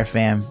take care,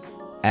 fam.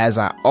 As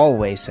I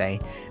always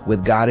say,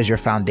 with God as your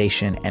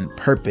foundation and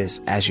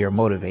purpose as your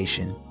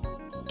motivation,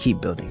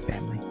 keep building,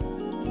 family.